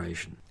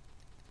generation.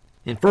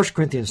 In 1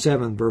 Corinthians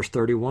 7, verse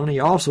 31, he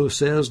also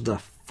says the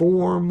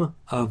form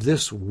of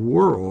this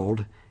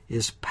world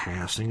is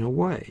passing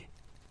away.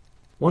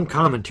 One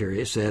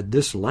commentary said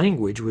this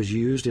language was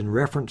used in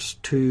reference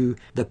to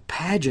the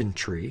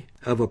pageantry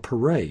of a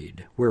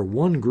parade, where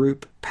one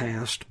group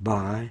passed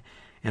by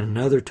and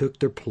another took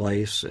their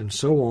place, and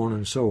so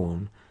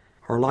on,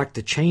 or like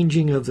the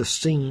changing of the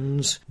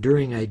scenes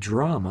during a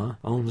drama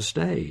on the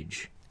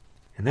stage.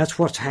 And that's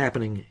what's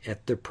happening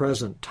at the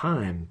present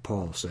time,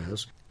 Paul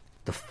says.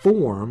 The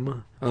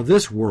form of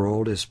this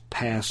world is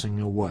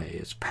passing away.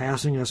 It's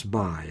passing us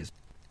by.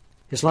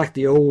 It's like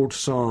the old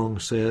song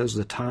says,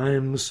 the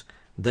times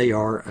they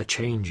are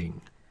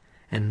a-changing.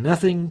 And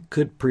nothing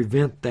could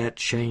prevent that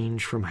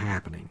change from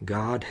happening.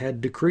 God had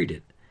decreed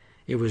it.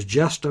 It was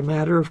just a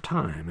matter of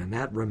time, and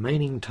that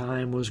remaining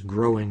time was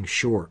growing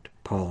short,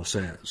 Paul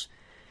says.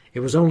 It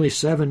was only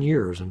 7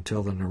 years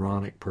until the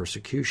Neronic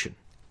persecution.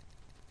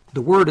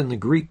 The word in the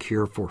Greek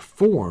here for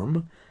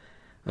form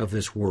of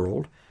this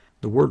world,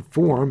 the word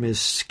form is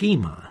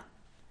schema,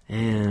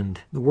 and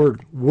the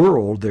word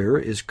world there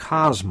is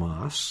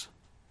cosmos.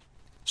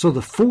 So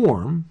the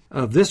form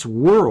of this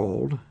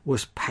world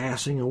was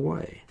passing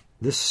away.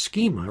 This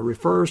schema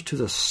refers to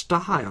the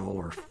style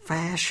or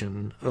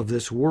fashion of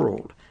this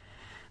world.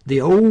 The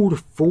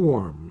old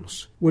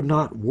forms would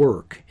not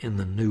work in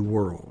the new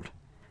world.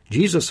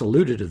 Jesus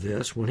alluded to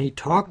this when he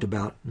talked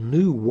about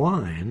new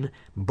wine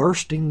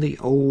bursting the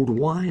old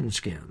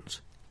wineskins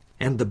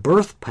and the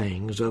birth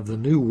pangs of the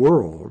new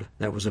world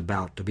that was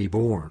about to be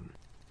born.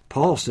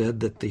 Paul said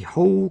that the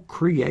whole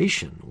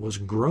creation was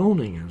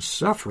groaning and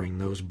suffering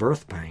those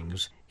birth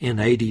pangs in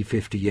AD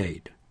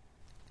 58.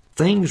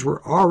 Things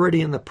were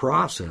already in the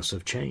process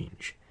of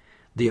change.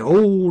 The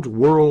old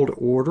world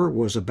order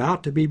was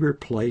about to be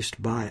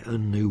replaced by a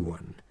new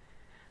one.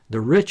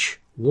 The rich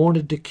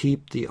wanted to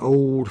keep the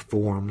old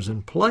forms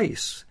in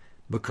place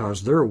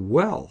because their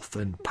wealth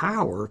and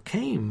power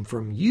came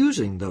from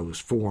using those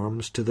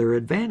forms to their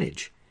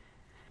advantage.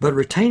 But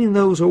retaining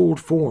those old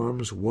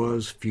forms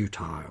was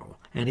futile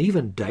and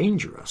even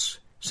dangerous,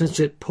 since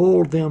it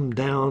pulled them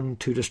down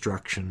to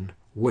destruction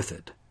with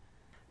it.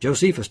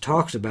 Josephus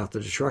talks about the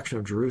destruction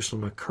of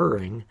Jerusalem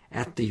occurring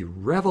at the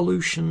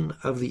revolution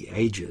of the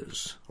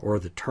ages, or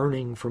the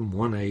turning from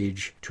one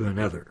age to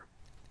another.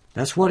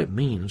 That's what it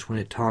means when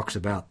it talks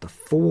about the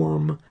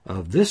form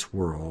of this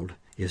world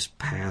is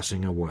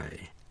passing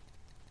away.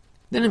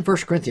 Then in 1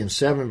 Corinthians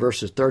 7,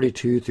 verses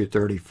 32 through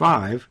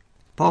 35,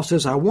 Paul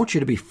says, I want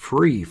you to be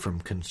free from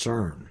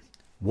concern.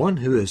 One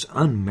who is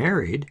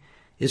unmarried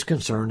is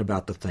concerned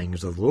about the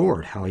things of the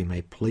Lord, how he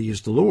may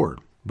please the Lord.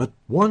 But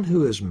one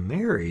who is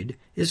married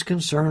is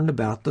concerned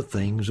about the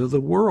things of the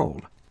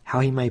world, how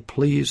he may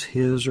please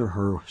his or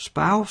her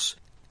spouse,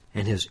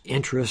 and his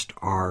interests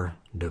are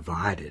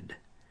divided.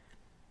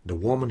 The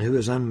woman who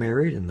is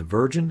unmarried and the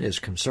virgin is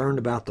concerned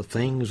about the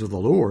things of the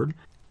Lord,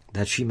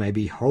 that she may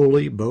be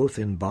holy both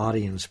in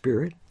body and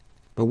spirit.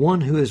 But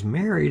one who is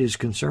married is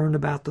concerned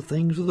about the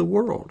things of the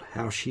world,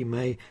 how she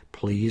may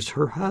please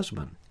her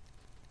husband.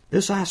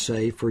 This I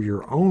say for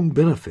your own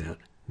benefit,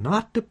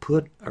 not to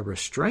put a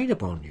restraint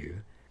upon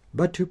you,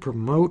 but to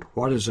promote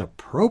what is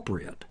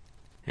appropriate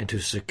and to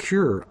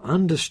secure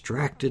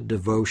undistracted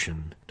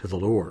devotion to the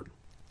Lord.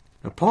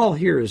 Now, Paul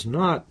here is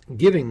not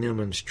giving them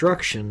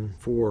instruction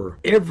for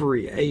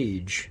every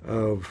age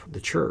of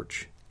the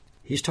church.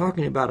 He's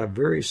talking about a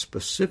very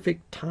specific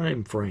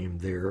time frame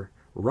there,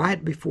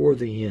 right before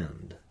the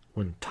end.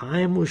 When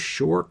time was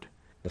short,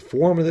 the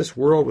form of this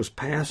world was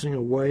passing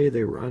away,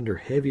 they were under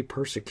heavy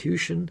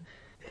persecution,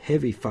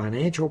 heavy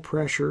financial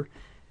pressure,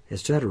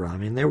 etc. I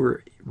mean, they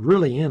were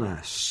really in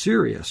a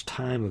serious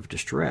time of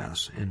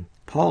distress, and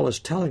Paul is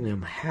telling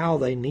them how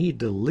they need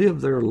to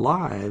live their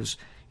lives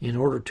in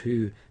order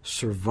to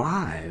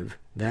survive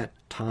that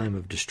time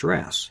of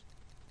distress.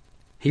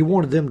 He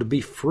wanted them to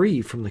be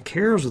free from the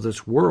cares of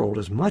this world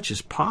as much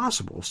as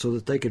possible so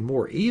that they could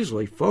more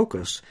easily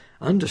focus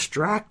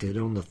undistracted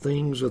on the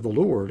things of the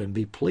Lord and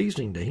be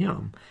pleasing to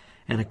Him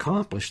and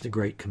accomplish the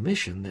Great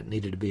Commission that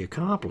needed to be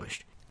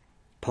accomplished.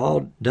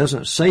 Paul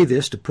doesn't say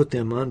this to put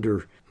them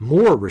under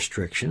more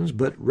restrictions,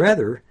 but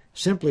rather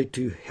simply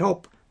to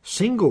help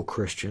single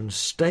Christians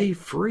stay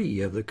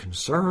free of the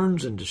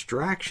concerns and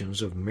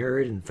distractions of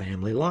married and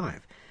family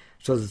life,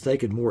 so that they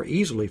could more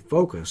easily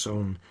focus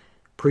on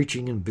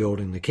preaching and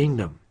building the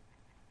kingdom.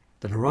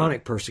 The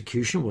Neronic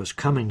persecution was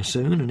coming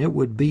soon, and it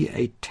would be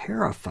a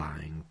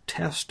terrifying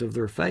test of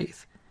their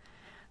faith.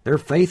 Their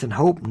faith and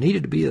hope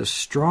needed to be as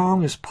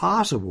strong as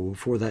possible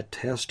before that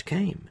test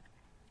came.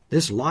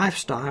 This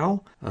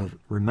lifestyle of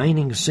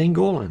remaining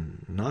single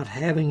and not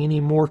having any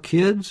more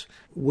kids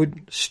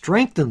would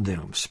strengthen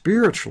them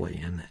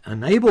spiritually and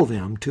enable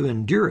them to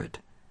endure it.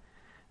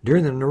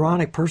 During the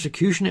Neronic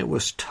persecution, it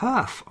was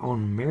tough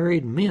on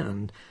married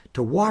men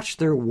to watch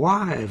their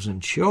wives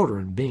and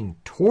children being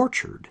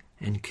tortured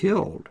and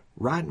killed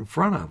right in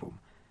front of them.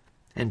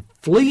 And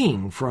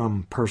fleeing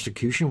from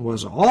persecution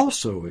was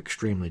also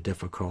extremely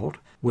difficult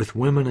with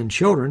women and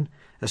children,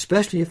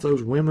 especially if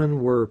those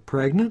women were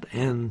pregnant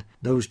and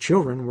those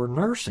children were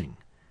nursing.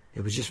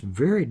 It was just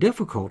very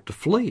difficult to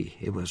flee.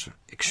 It was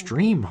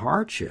extreme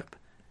hardship.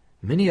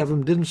 Many of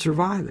them didn't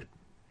survive it.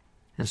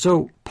 And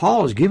so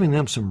Paul is giving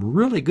them some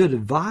really good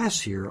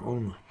advice here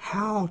on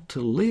how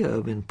to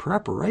live in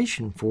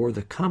preparation for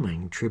the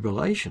coming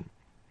tribulation.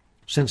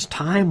 Since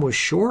time was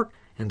short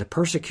and the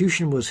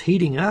persecution was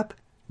heating up,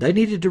 they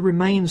needed to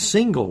remain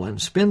single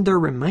and spend their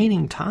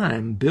remaining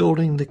time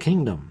building the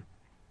kingdom.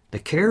 The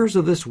cares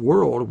of this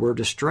world were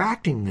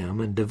distracting them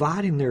and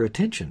dividing their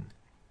attention.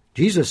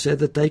 Jesus said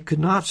that they could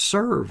not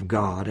serve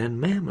God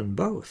and mammon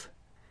both.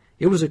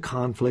 It was a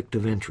conflict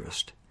of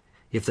interest.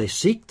 If they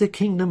seek the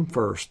kingdom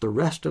first, the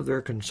rest of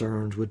their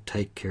concerns would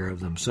take care of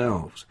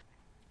themselves.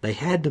 They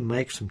had to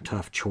make some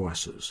tough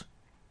choices.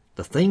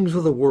 The things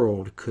of the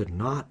world could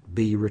not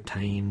be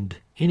retained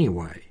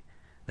anyway.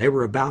 They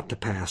were about to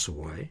pass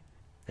away.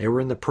 They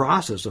were in the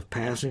process of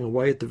passing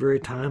away at the very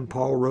time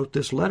Paul wrote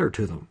this letter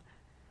to them.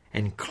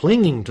 And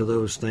clinging to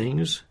those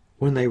things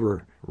when they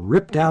were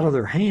ripped out of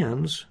their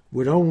hands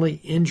would only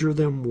injure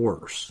them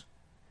worse.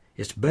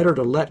 It's better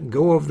to let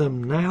go of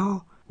them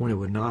now when it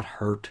would not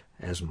hurt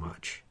as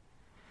much.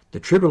 The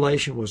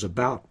tribulation was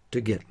about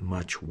to get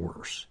much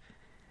worse.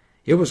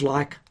 It was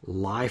like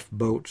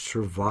lifeboat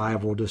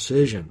survival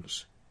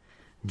decisions.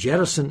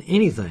 Jettison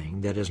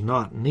anything that is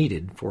not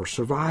needed for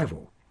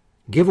survival.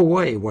 Give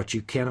away what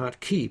you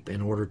cannot keep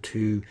in order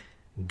to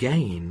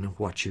gain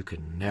what you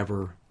can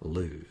never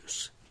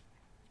lose.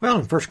 Well,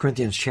 in 1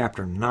 Corinthians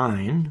chapter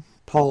 9,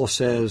 Paul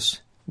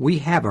says, we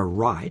have a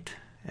right,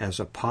 as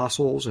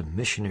apostles and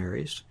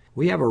missionaries,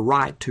 we have a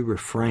right to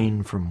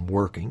refrain from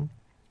working,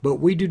 but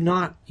we do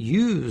not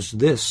use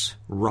this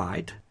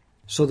right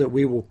so that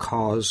we will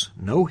cause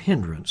no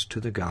hindrance to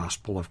the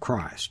gospel of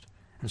Christ.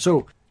 And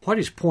so what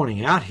he's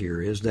pointing out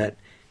here is that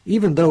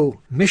even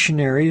though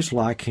missionaries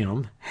like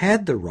him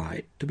had the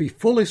right to be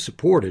fully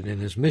supported in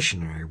his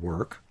missionary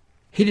work,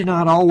 he did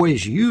not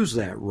always use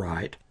that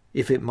right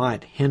if it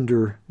might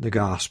hinder the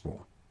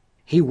gospel.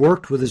 He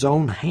worked with his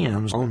own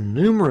hands on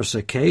numerous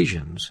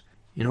occasions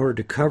in order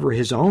to cover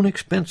his own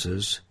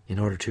expenses in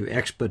order to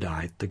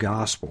expedite the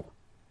gospel.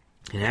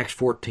 In Acts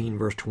 14,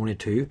 verse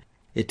 22,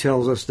 it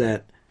tells us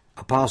that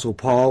Apostle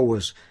Paul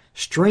was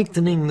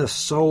strengthening the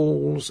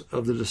souls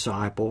of the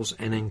disciples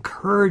and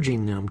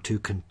encouraging them to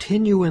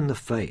continue in the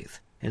faith,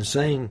 and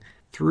saying,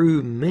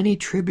 through many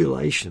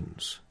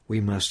tribulations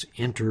we must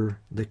enter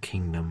the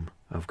kingdom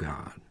of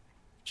God.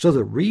 So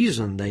the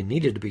reason they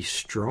needed to be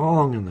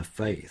strong in the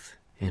faith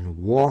and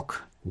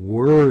walk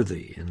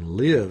worthy and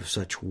live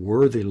such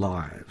worthy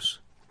lives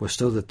was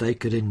so that they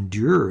could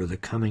endure the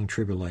coming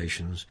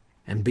tribulations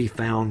and be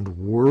found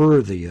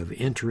worthy of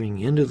entering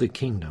into the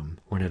kingdom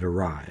when it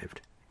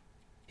arrived.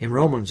 In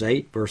Romans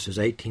 8, verses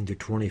 18 to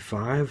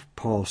 25,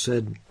 Paul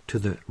said to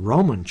the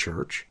Roman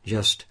church,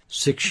 just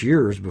 6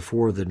 years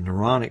before the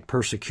Neronic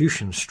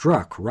persecution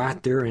struck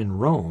right there in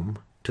Rome,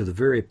 to the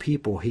very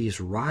people he's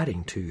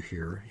writing to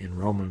here in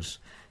Romans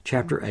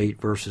chapter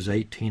 8, verses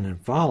 18 and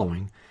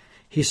following,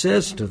 he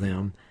says to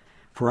them,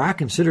 for I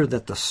consider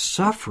that the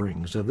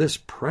sufferings of this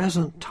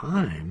present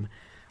time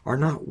are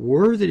not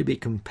worthy to be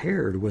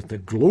compared with the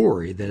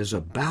glory that is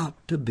about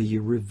to be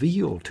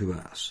revealed to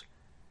us.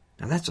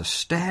 Now that's a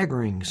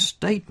staggering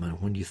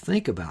statement when you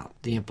think about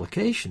the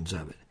implications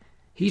of it.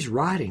 He's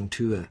writing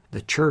to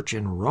the church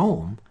in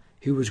Rome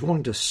who was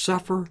going to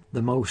suffer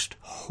the most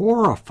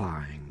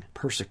horrifying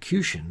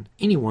persecution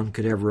anyone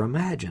could ever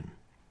imagine.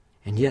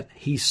 And yet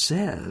he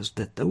says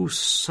that those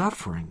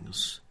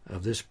sufferings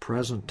of this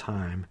present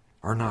time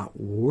are not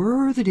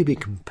worthy to be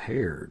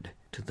compared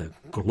to the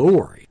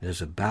glory that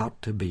is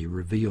about to be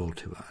revealed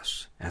to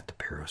us at the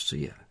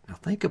parousia. Now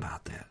think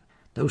about that.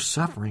 Those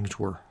sufferings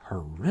were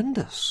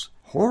horrendous,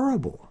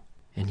 horrible,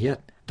 and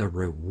yet the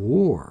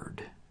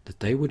reward that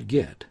they would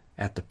get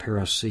at the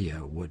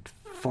parousia would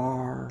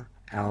far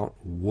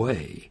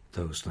outweigh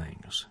those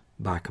things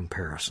by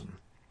comparison.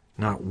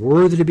 Not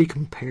worthy to be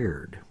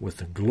compared with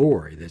the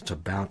glory that's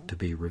about to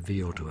be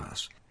revealed to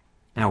us.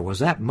 Now, was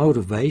that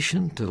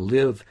motivation to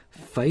live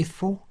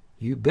faithful?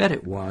 You bet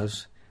it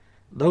was.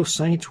 Those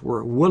saints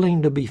were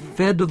willing to be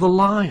fed to the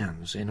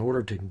lions in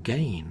order to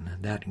gain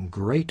that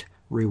great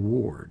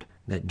reward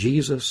that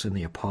Jesus and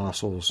the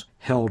apostles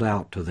held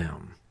out to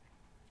them.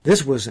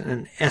 This was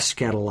an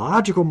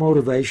eschatological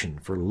motivation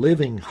for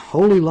living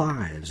holy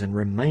lives and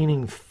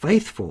remaining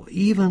faithful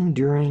even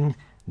during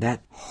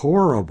that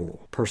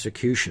horrible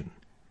persecution.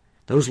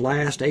 Those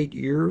last 8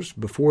 years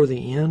before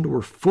the end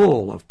were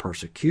full of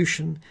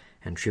persecution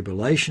and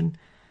tribulation.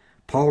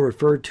 Paul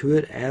referred to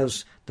it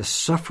as the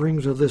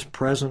sufferings of this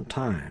present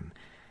time,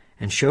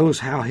 and shows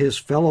how his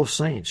fellow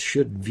saints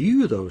should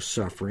view those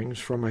sufferings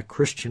from a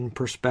Christian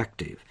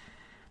perspective.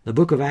 The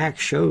book of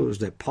Acts shows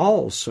that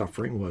Paul's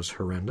suffering was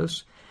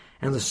horrendous,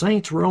 and the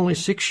saints were only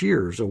 6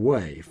 years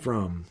away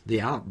from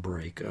the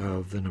outbreak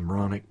of the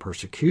Neronic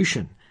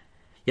persecution.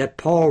 Yet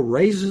Paul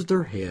raises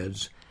their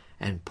heads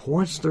and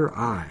points their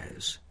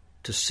eyes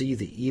to see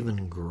the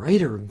even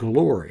greater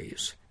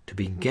glories to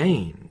be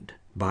gained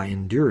by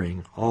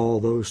enduring all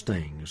those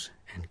things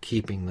and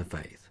keeping the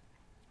faith.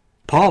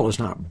 Paul is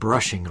not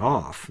brushing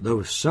off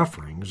those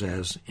sufferings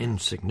as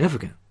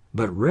insignificant,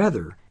 but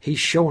rather he's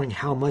showing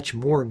how much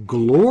more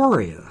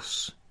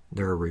glorious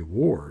their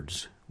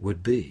rewards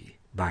would be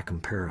by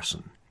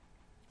comparison.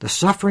 The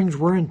sufferings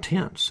were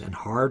intense and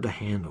hard to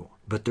handle,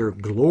 but their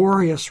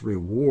glorious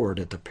reward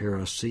at the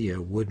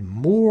parousia would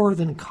more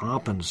than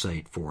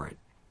compensate for it.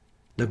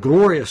 The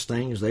glorious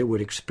things they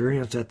would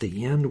experience at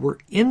the end were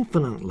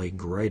infinitely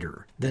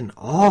greater than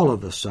all of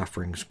the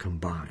sufferings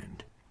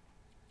combined.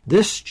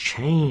 This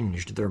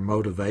changed their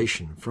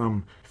motivation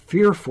from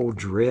fearful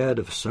dread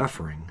of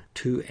suffering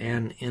to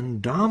an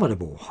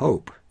indomitable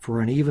hope for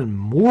an even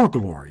more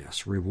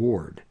glorious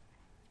reward.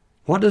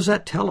 What does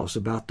that tell us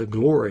about the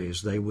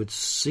glories they would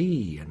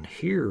see and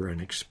hear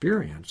and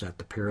experience at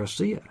the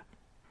parousia?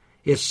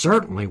 It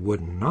certainly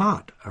would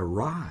not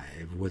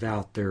arrive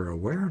without their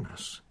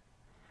awareness.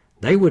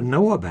 They would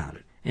know about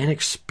it and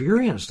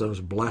experience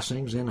those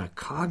blessings in a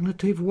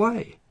cognitive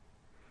way.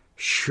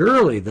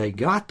 Surely they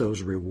got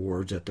those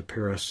rewards at the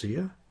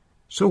parousia,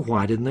 so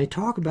why didn't they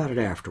talk about it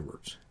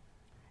afterwards?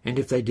 And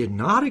if they did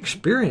not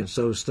experience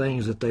those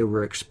things that they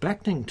were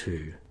expecting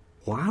to,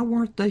 why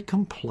weren't they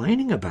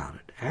complaining about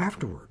it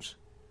afterwards?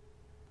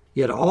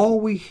 Yet all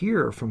we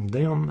hear from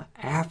them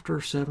after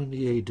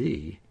 70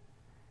 AD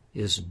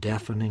is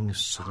deafening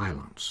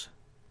silence.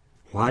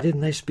 Why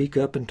didn't they speak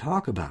up and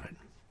talk about it?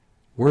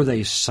 Were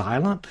they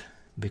silent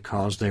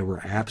because they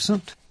were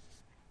absent?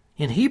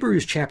 In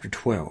Hebrews chapter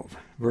 12,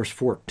 verse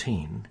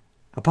 14,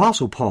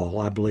 Apostle Paul,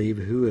 I believe,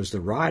 who is the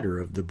writer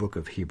of the book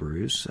of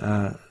Hebrews,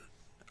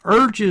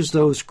 urges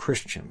those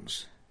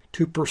Christians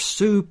to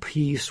pursue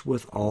peace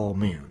with all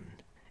men,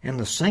 and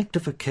the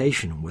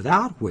sanctification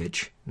without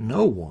which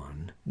no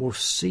one will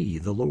see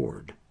the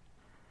Lord.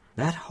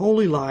 That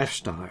holy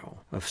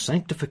lifestyle of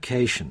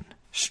sanctification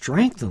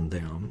strengthened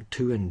them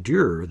to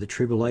endure the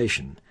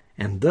tribulation,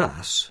 and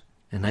thus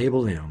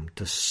enable them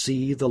to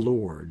see the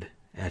Lord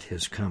at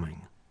his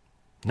coming.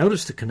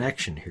 Notice the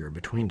connection here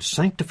between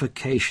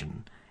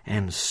sanctification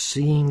and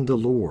seeing the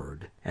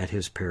Lord at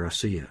his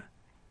parousia.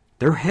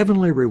 Their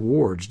heavenly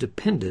rewards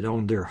depended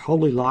on their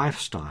holy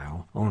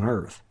lifestyle on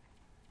earth.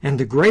 And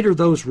the greater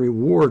those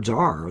rewards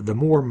are, the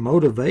more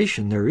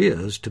motivation there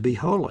is to be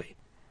holy.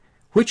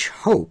 Which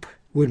hope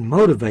would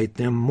motivate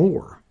them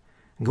more?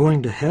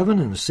 Going to heaven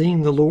and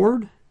seeing the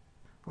Lord?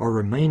 Or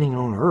remaining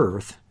on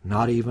earth,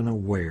 not even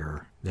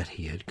aware that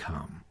he had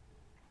come?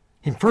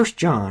 In 1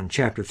 John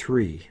chapter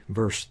 3,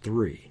 verse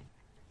 3,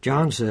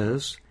 John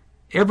says,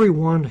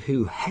 "Everyone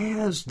who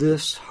has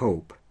this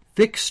hope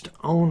fixed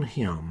on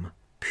him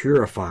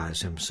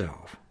purifies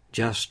himself,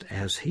 just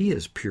as he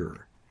is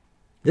pure."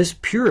 This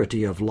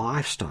purity of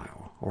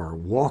lifestyle, or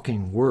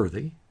walking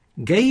worthy,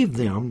 gave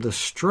them the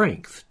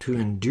strength to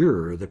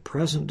endure the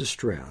present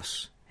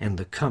distress and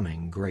the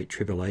coming great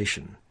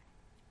tribulation.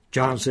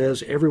 John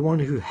says, everyone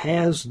who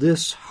has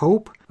this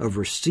hope of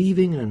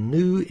receiving a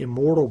new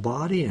immortal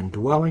body and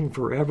dwelling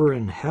forever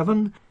in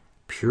heaven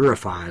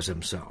purifies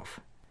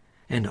himself.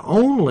 And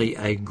only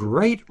a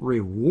great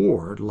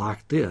reward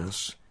like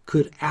this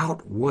could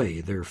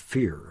outweigh their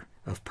fear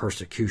of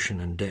persecution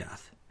and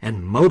death,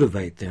 and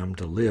motivate them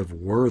to live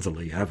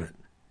worthily of it.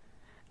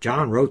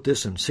 John wrote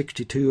this in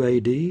 62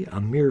 AD,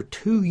 a mere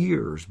 2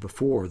 years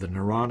before the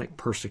Neronic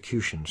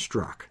persecution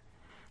struck.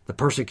 The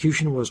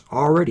persecution was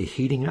already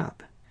heating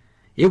up.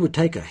 It would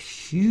take a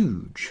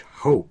huge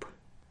hope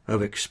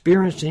of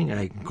experiencing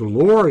a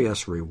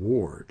glorious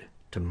reward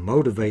to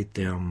motivate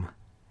them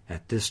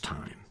at this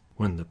time,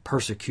 when the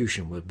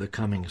persecution was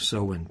becoming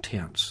so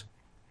intense.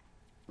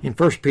 In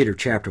 1 Peter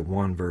chapter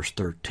 1, verse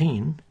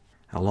 13,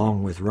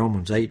 along with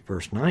Romans 8,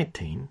 verse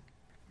 19,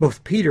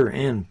 both Peter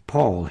and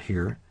Paul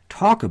here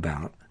talk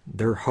about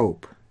their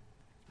hope.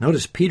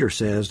 Notice Peter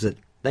says that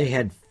they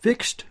had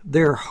fixed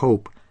their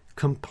hope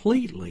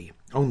completely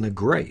on the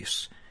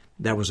grace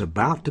that was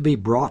about to be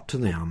brought to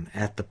them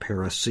at the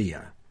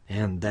parousia,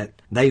 and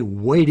that they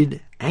waited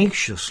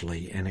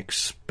anxiously and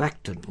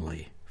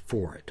expectantly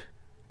for it.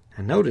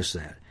 And notice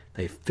that.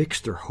 They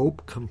fixed their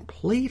hope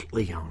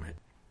completely on it.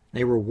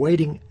 They were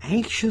waiting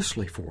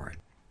anxiously for it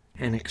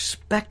and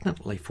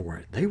expectantly for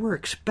it. They were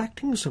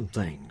expecting some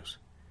things.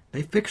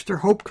 They fixed their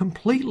hope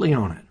completely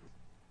on it.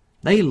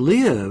 They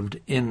lived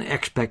in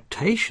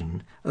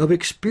expectation of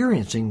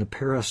experiencing the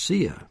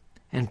parousia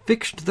and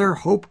fixed their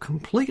hope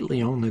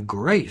completely on the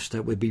grace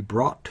that would be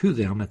brought to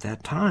them at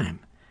that time.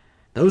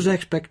 Those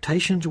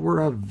expectations were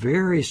a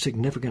very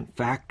significant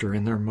factor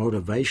in their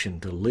motivation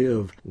to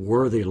live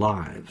worthy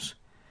lives.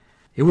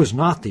 It was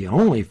not the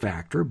only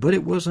factor, but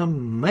it was a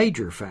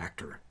major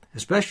factor,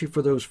 especially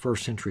for those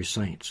first-century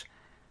saints.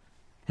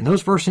 And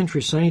those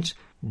first-century saints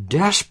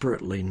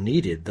desperately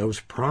needed those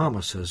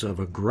promises of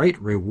a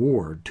great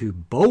reward to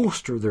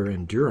bolster their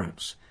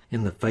endurance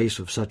in the face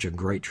of such a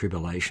great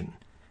tribulation.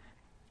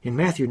 In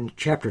Matthew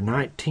chapter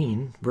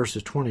 19,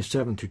 verses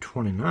 27 through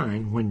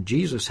 29, when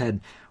Jesus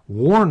had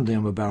warned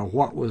them about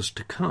what was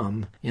to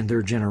come in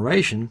their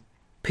generation,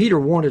 Peter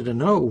wanted to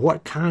know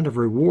what kind of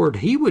reward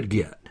he would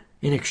get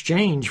in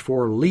exchange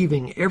for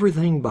leaving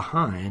everything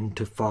behind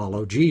to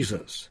follow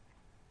Jesus.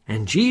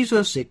 And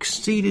Jesus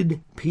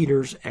exceeded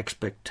Peter's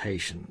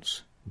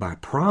expectations by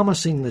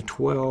promising the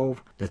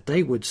 12 that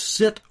they would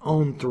sit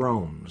on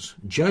thrones,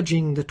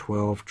 judging the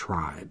 12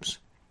 tribes.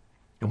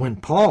 And when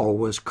Paul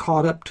was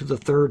caught up to the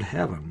third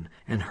heaven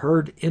and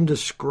heard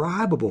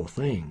indescribable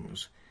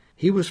things,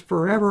 he was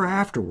forever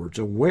afterwards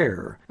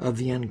aware of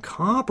the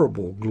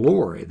incomparable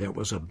glory that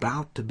was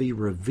about to be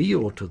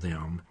revealed to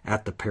them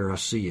at the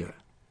parousia.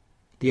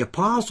 The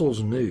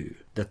apostles knew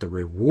that the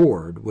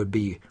reward would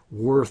be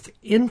worth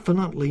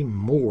infinitely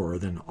more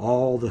than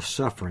all the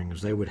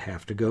sufferings they would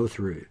have to go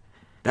through.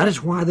 That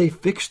is why they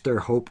fixed their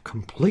hope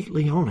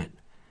completely on it.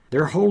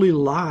 Their holy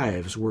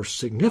lives were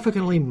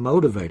significantly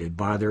motivated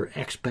by their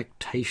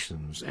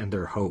expectations and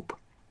their hope.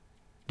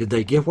 Did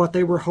they get what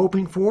they were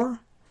hoping for?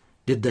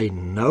 Did they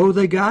know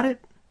they got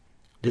it?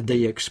 Did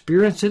they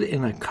experience it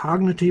in a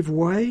cognitive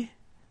way?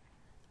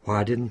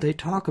 Why didn't they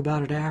talk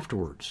about it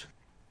afterwards?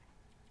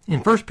 In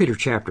 1 Peter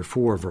chapter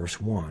 4, verse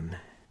 1,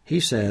 he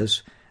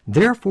says,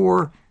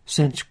 "Therefore,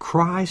 since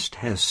Christ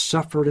has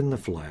suffered in the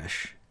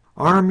flesh,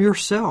 arm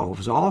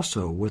yourselves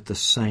also with the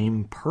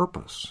same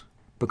purpose,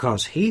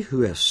 because he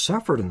who has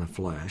suffered in the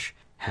flesh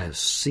has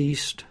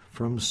ceased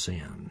from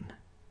sin."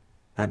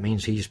 That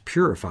means he's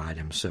purified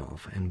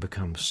himself and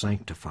become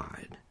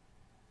sanctified.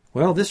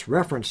 Well, this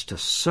reference to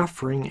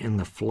suffering in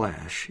the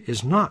flesh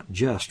is not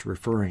just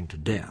referring to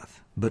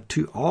death, but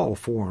to all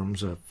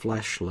forms of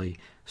fleshly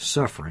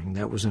suffering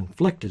that was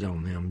inflicted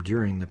on them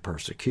during the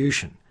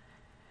persecution.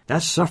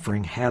 That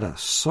suffering had a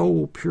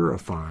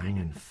soul-purifying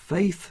and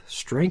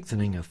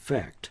faith-strengthening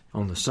effect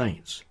on the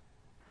saints.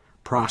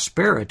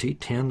 Prosperity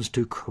tends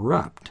to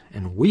corrupt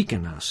and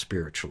weaken us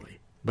spiritually,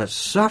 but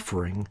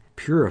suffering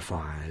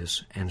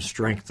purifies and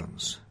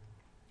strengthens.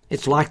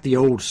 It's like the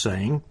old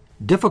saying,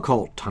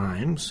 difficult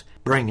times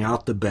bring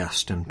out the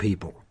best in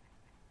people.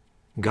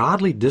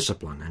 Godly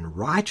discipline and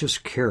righteous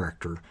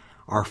character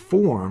are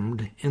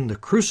formed in the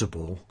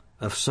crucible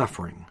of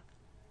suffering.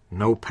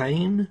 No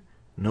pain,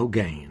 no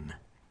gain.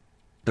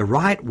 The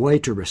right way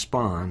to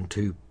respond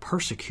to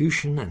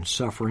persecution and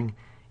suffering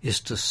is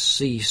to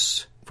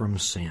cease from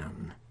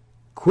sin.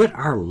 Quit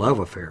our love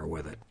affair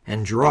with it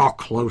and draw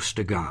close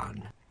to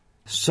God.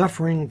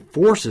 Suffering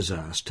forces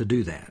us to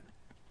do that.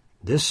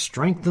 This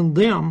strengthened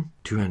them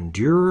to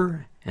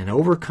endure and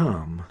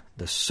overcome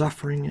the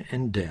suffering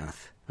and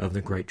death of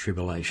the Great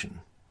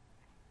Tribulation.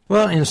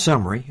 Well, in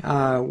summary,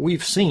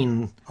 we've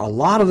seen a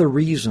lot of the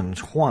reasons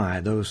why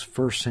those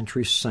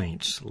first-century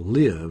saints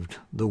lived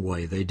the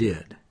way they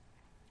did.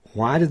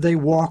 Why did they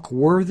walk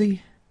worthy?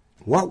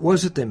 What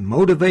was it that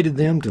motivated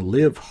them to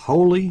live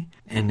holy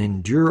and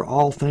endure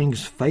all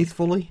things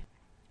faithfully?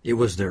 It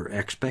was their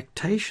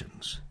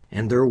expectations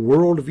and their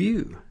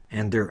worldview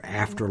and their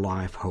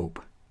afterlife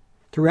hope.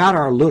 Throughout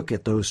our look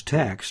at those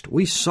texts,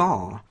 we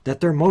saw that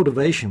their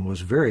motivation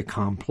was very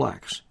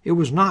complex. It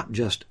was not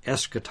just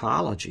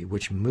eschatology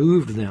which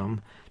moved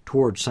them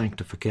toward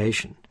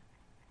sanctification.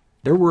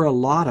 There were a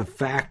lot of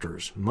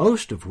factors,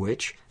 most of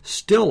which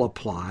still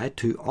apply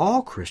to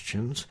all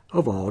Christians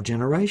of all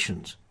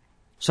generations,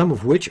 some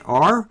of which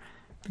are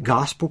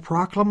gospel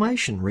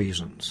proclamation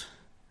reasons.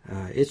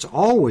 It's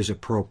always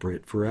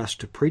appropriate for us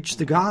to preach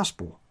the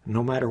gospel,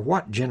 no matter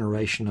what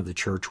generation of the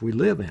church we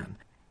live in.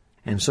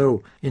 And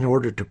so, in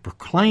order to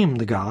proclaim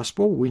the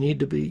gospel, we need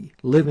to be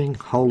living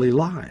holy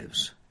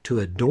lives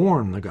to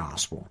adorn the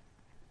gospel.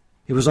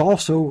 It was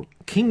also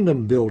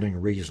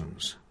kingdom-building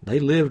reasons. They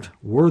lived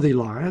worthy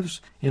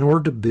lives in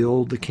order to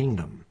build the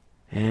kingdom.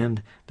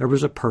 And there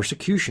was a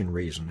persecution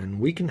reason, and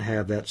we can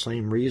have that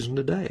same reason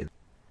today.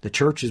 The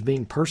church is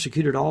being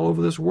persecuted all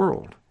over this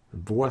world. The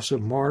Voice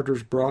of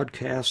Martyrs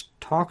broadcast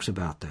talks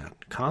about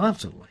that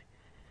constantly.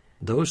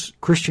 Those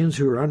Christians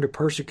who are under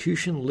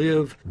persecution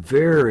live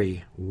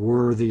very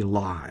worthy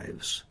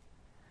lives.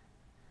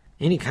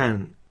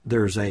 Anytime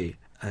there's a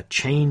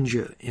change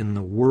in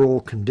the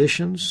world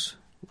conditions,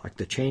 like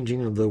the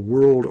changing of the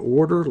world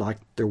order like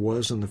there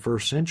was in the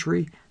first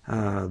century,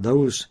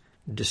 those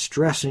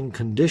distressing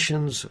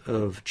conditions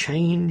of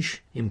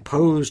change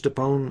imposed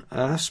upon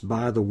us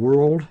by the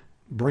world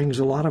brings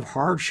a lot of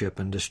hardship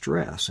and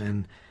distress,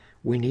 and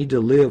we need to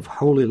live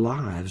holy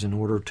lives in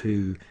order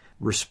to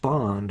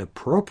respond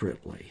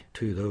appropriately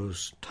to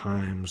those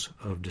times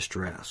of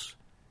distress.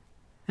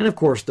 And of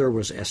course, there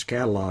was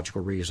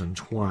eschatological reasons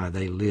why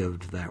they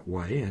lived that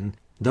way, and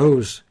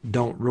those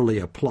don't really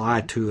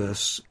apply to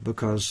us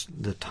because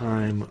the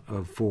time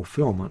of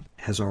fulfillment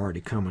has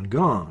already come and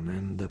gone,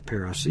 and the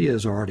parousia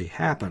has already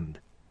happened.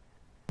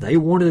 They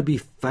wanted to be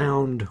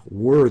found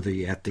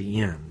worthy at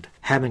the end,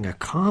 having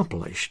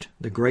accomplished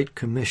the Great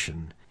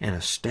Commission and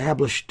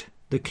established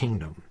the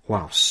kingdom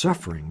while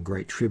suffering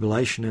great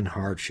tribulation and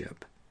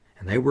hardship.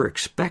 And they were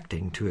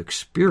expecting to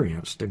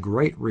experience the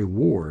great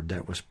reward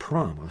that was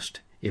promised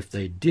if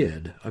they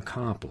did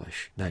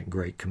accomplish that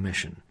Great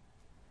Commission.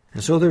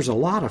 And so there's a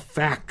lot of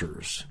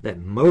factors that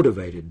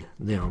motivated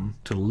them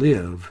to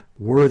live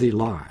worthy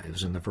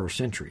lives in the first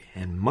century,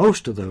 and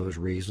most of those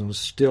reasons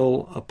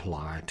still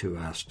apply to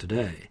us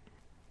today.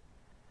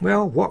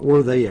 Well, what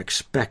were they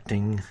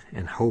expecting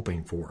and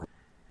hoping for,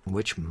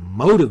 which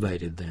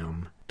motivated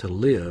them to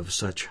live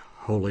such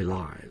holy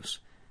lives?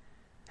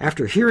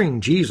 After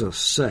hearing Jesus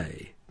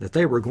say that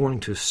they were going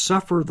to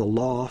suffer the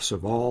loss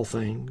of all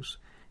things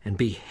and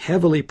be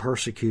heavily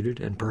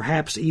persecuted and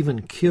perhaps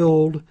even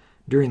killed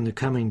during the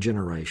coming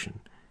generation,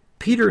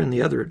 Peter and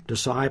the other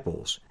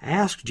disciples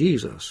asked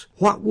Jesus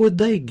what would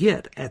they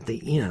get at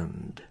the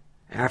end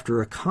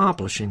after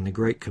accomplishing the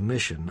Great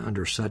Commission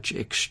under such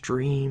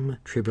extreme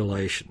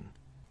tribulation.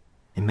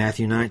 In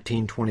Matthew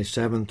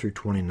 19:27 through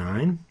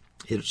 29,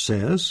 it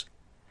says,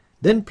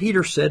 "Then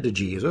Peter said to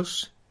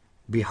Jesus,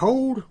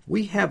 'Behold,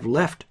 we have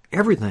left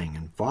everything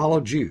and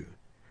followed you.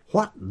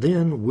 What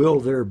then will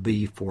there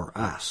be for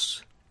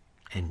us?'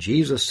 And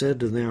Jesus said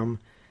to them,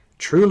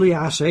 'Truly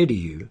I say to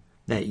you,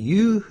 that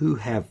you who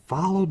have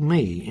followed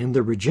me in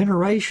the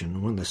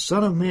regeneration when the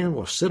Son of Man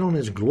will sit on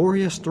his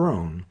glorious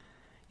throne,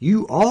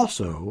 you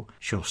also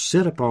shall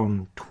sit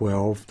upon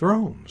 12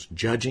 thrones,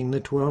 judging the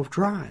 12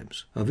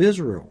 tribes of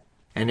Israel.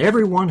 And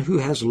everyone who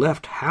has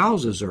left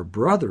houses or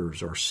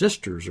brothers or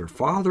sisters or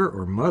father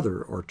or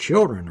mother or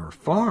children or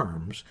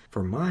farms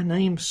for my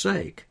name's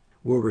sake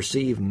will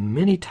receive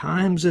many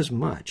times as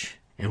much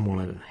and will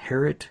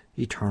inherit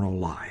eternal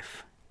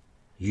life.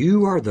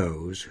 You are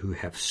those who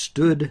have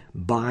stood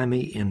by me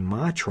in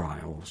my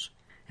trials,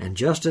 and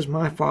just as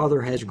my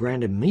Father has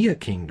granted me a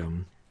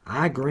kingdom,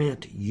 I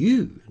grant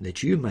you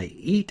that you may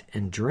eat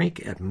and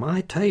drink at my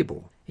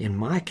table in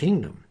my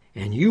kingdom,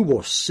 and you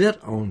will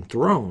sit on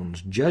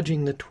thrones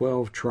judging the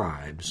 12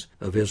 tribes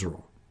of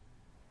Israel.'"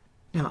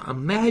 Now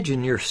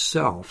imagine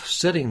yourself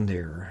sitting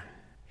there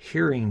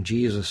hearing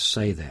Jesus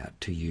say that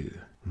to you,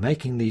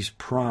 making these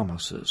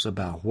promises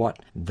about what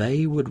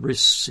they would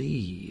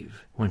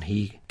receive when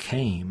he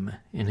came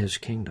in his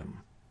kingdom.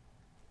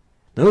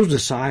 Those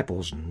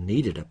disciples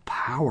needed a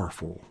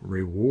powerful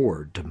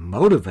reward to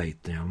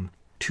motivate them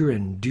to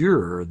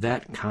endure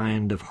that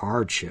kind of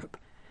hardship,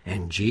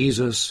 and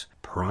Jesus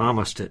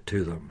promised it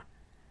to them.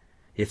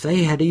 If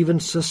they had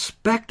even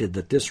suspected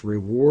that this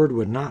reward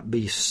would not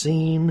be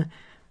seen,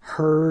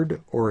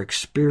 heard, or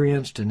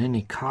experienced in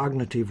any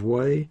cognitive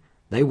way,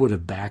 they would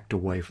have backed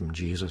away from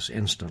Jesus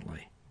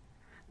instantly.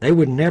 They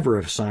would never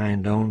have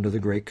signed on to the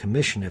Great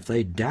Commission if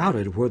they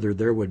doubted whether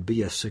there would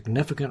be a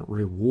significant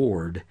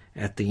reward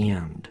at the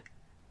end.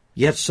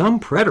 Yet some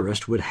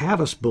preterists would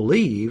have us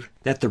believe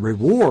that the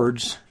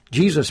rewards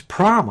Jesus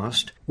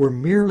promised were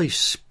merely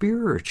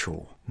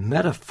spiritual,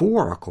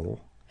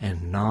 metaphorical,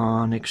 and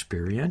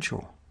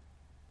non-experiential.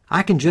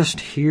 I can just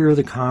hear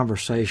the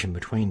conversation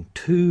between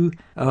two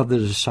of the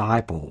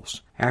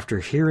disciples after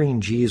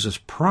hearing Jesus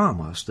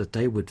promise that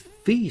they would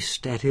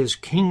feast at his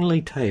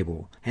kingly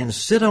table and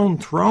sit on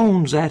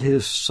thrones at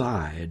his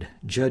side,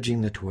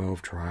 judging the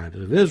 12 tribes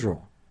of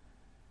Israel.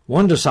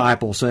 One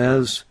disciple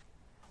says,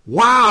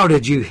 "Wow,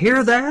 did you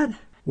hear that?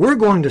 We're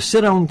going to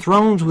sit on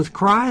thrones with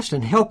Christ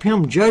and help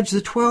him judge the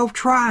 12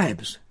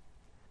 tribes.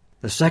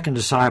 The second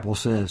disciple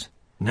says,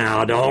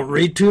 "Now don't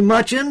read too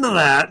much into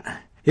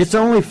that. It's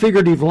only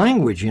figurative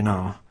language, you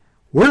know.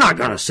 We're not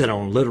going to sit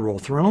on literal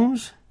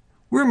thrones.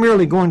 We're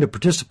merely going to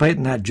participate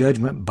in that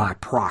judgment by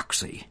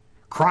proxy.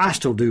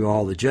 Christ will do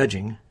all the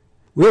judging.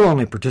 We'll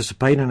only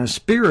participate in a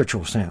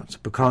spiritual sense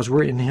because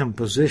we're in him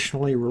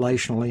positionally,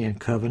 relationally, and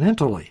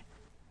covenantally."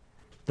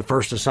 The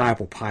first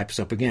disciple pipes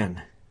up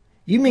again.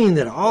 "You mean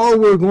that all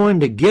we're going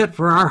to get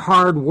for our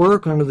hard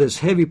work under this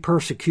heavy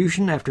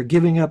persecution after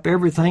giving up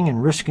everything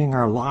and risking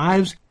our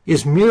lives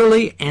is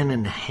merely an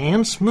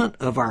enhancement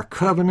of our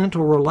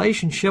covenantal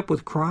relationship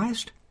with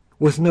Christ,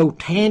 with no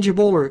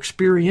tangible or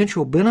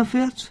experiential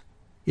benefits?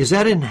 Is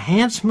that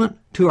enhancement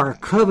to our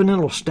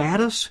covenantal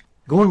status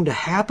going to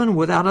happen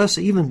without us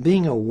even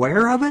being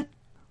aware of it?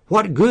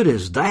 What good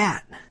is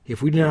that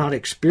if we do not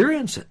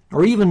experience it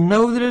or even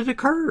know that it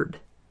occurred?"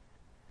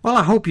 Well,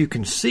 I hope you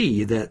can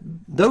see that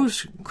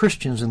those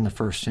Christians in the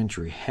first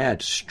century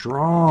had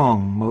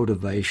strong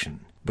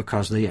motivation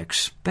because they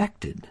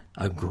expected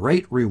a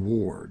great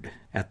reward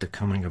at the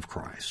coming of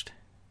Christ.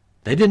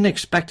 They didn't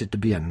expect it to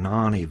be a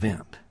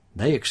non-event.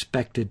 They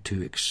expected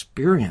to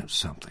experience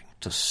something,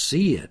 to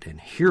see it and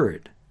hear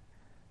it.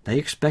 They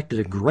expected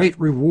a great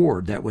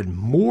reward that would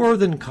more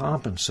than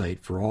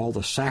compensate for all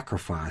the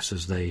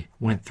sacrifices they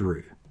went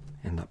through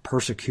and the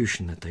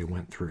persecution that they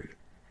went through.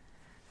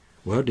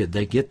 Well, did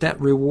they get that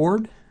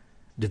reward?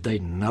 Did they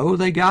know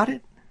they got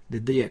it?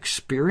 Did they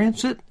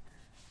experience it?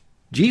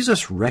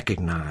 Jesus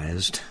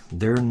recognized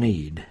their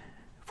need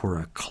for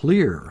a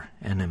clear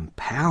and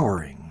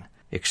empowering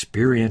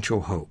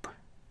experiential hope.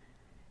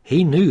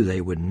 He knew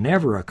they would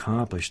never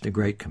accomplish the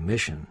Great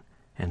Commission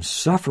and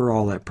suffer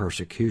all that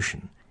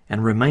persecution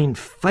and remain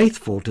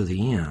faithful to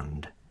the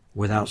end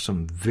without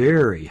some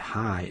very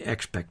high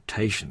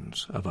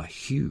expectations of a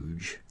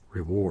huge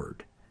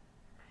reward.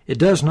 It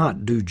does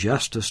not do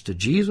justice to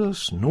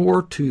Jesus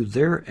nor to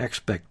their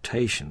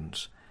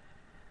expectations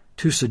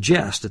to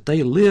suggest that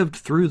they lived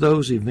through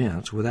those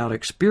events without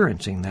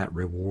experiencing that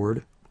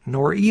reward,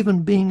 nor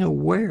even being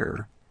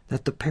aware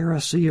that the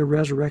parousia,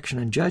 resurrection,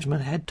 and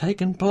judgment had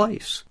taken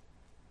place.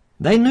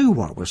 They knew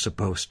what was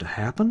supposed to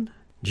happen.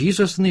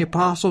 Jesus and the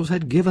apostles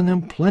had given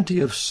them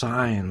plenty of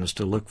signs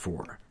to look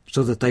for,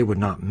 so that they would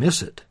not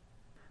miss it.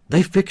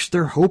 They fixed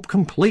their hope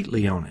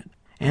completely on it,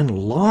 and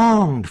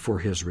longed for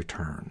his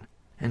return,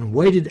 and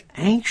waited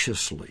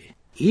anxiously,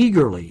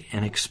 eagerly,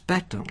 and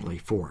expectantly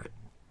for it.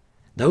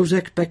 Those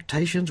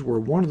expectations were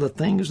one of the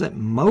things that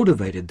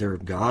motivated their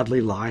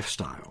godly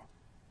lifestyle.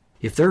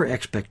 If their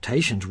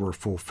expectations were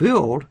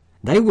fulfilled,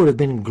 they would have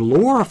been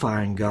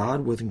glorifying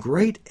God with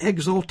great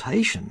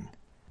exultation,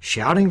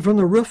 shouting from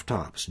the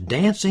rooftops,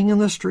 dancing in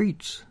the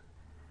streets.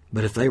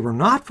 But if they were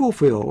not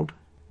fulfilled,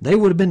 they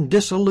would have been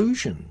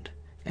disillusioned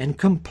and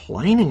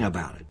complaining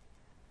about it.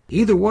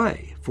 Either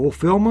way,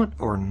 fulfillment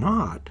or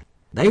not,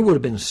 they would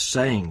have been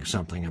saying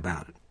something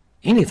about it,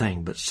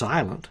 anything but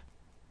silent.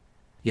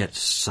 Yet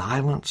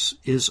silence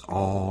is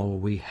all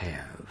we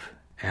have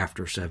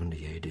after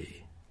 70 A.D.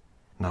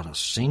 Not a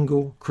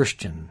single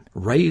Christian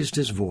raised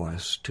his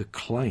voice to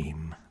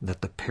claim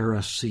that the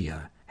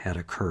parousia had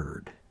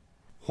occurred.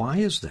 Why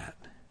is that?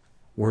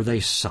 Were they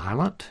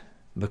silent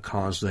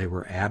because they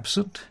were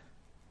absent?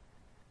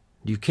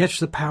 Do you catch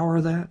the power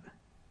of that?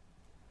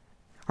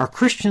 Are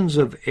Christians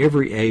of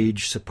every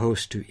age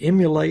supposed to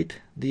emulate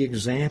the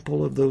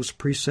example of those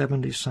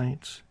pre-70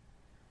 saints?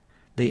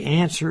 The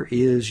answer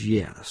is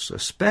yes,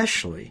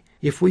 especially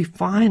if we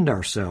find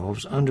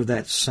ourselves under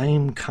that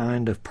same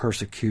kind of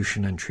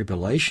persecution and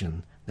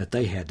tribulation that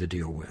they had to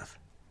deal with.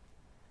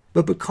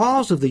 But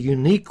because of the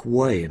unique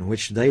way in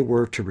which they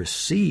were to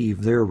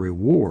receive their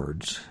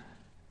rewards,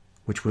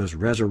 which was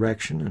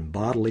resurrection and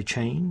bodily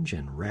change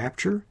and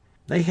rapture,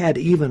 they had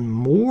even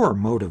more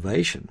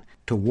motivation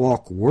to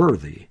walk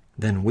worthy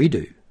than we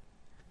do.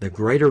 The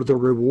greater the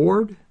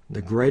reward,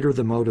 the greater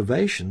the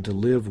motivation to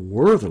live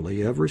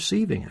worthily of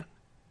receiving it.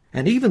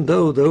 And even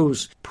though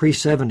those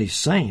pre-70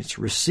 saints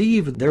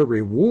received their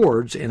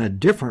rewards in a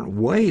different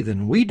way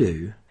than we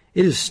do,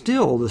 it is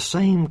still the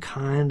same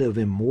kind of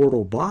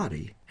immortal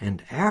body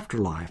and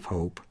afterlife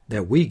hope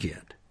that we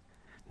get.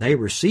 They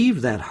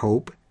receive that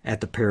hope at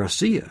the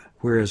parousia,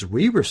 whereas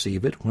we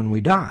receive it when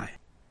we die.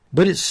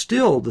 But it's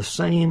still the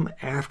same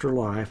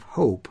afterlife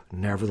hope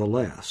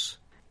nevertheless.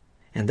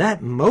 And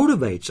that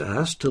motivates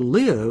us to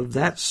live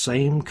that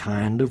same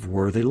kind of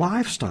worthy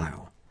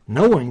lifestyle,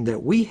 knowing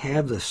that we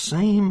have the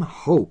same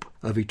hope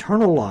of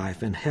eternal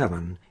life in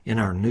heaven in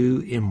our new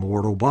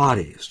immortal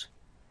bodies.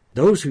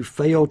 Those who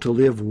fail to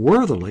live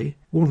worthily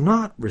will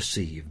not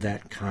receive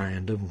that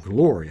kind of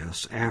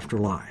glorious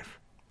afterlife.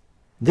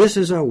 This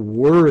is a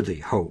worthy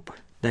hope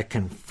that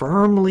can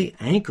firmly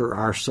anchor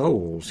our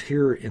souls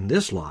here in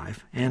this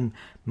life and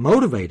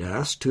motivate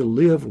us to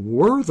live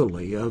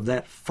worthily of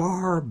that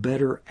far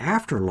better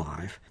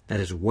afterlife that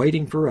is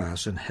waiting for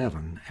us in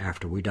heaven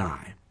after we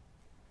die.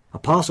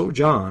 Apostle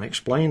John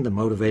explained the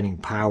motivating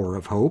power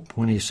of hope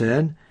when he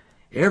said,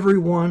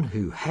 "Everyone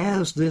who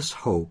has this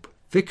hope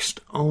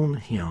fixed on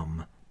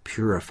him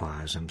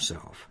purifies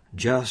himself,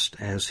 just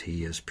as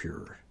he is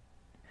pure."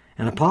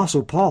 And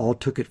Apostle Paul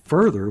took it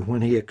further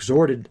when he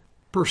exhorted,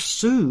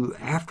 "Pursue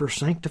after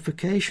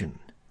sanctification,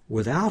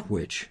 without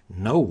which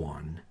no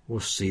one will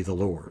see the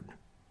Lord."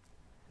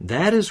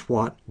 That is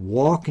what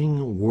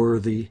walking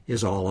worthy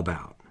is all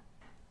about,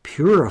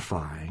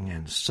 purifying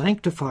and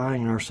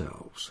sanctifying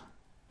ourselves.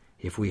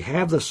 If we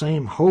have the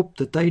same hope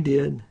that they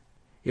did,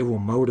 it will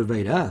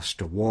motivate us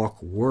to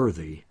walk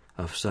worthy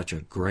of such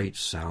a great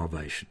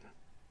salvation.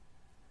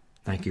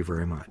 Thank you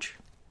very much.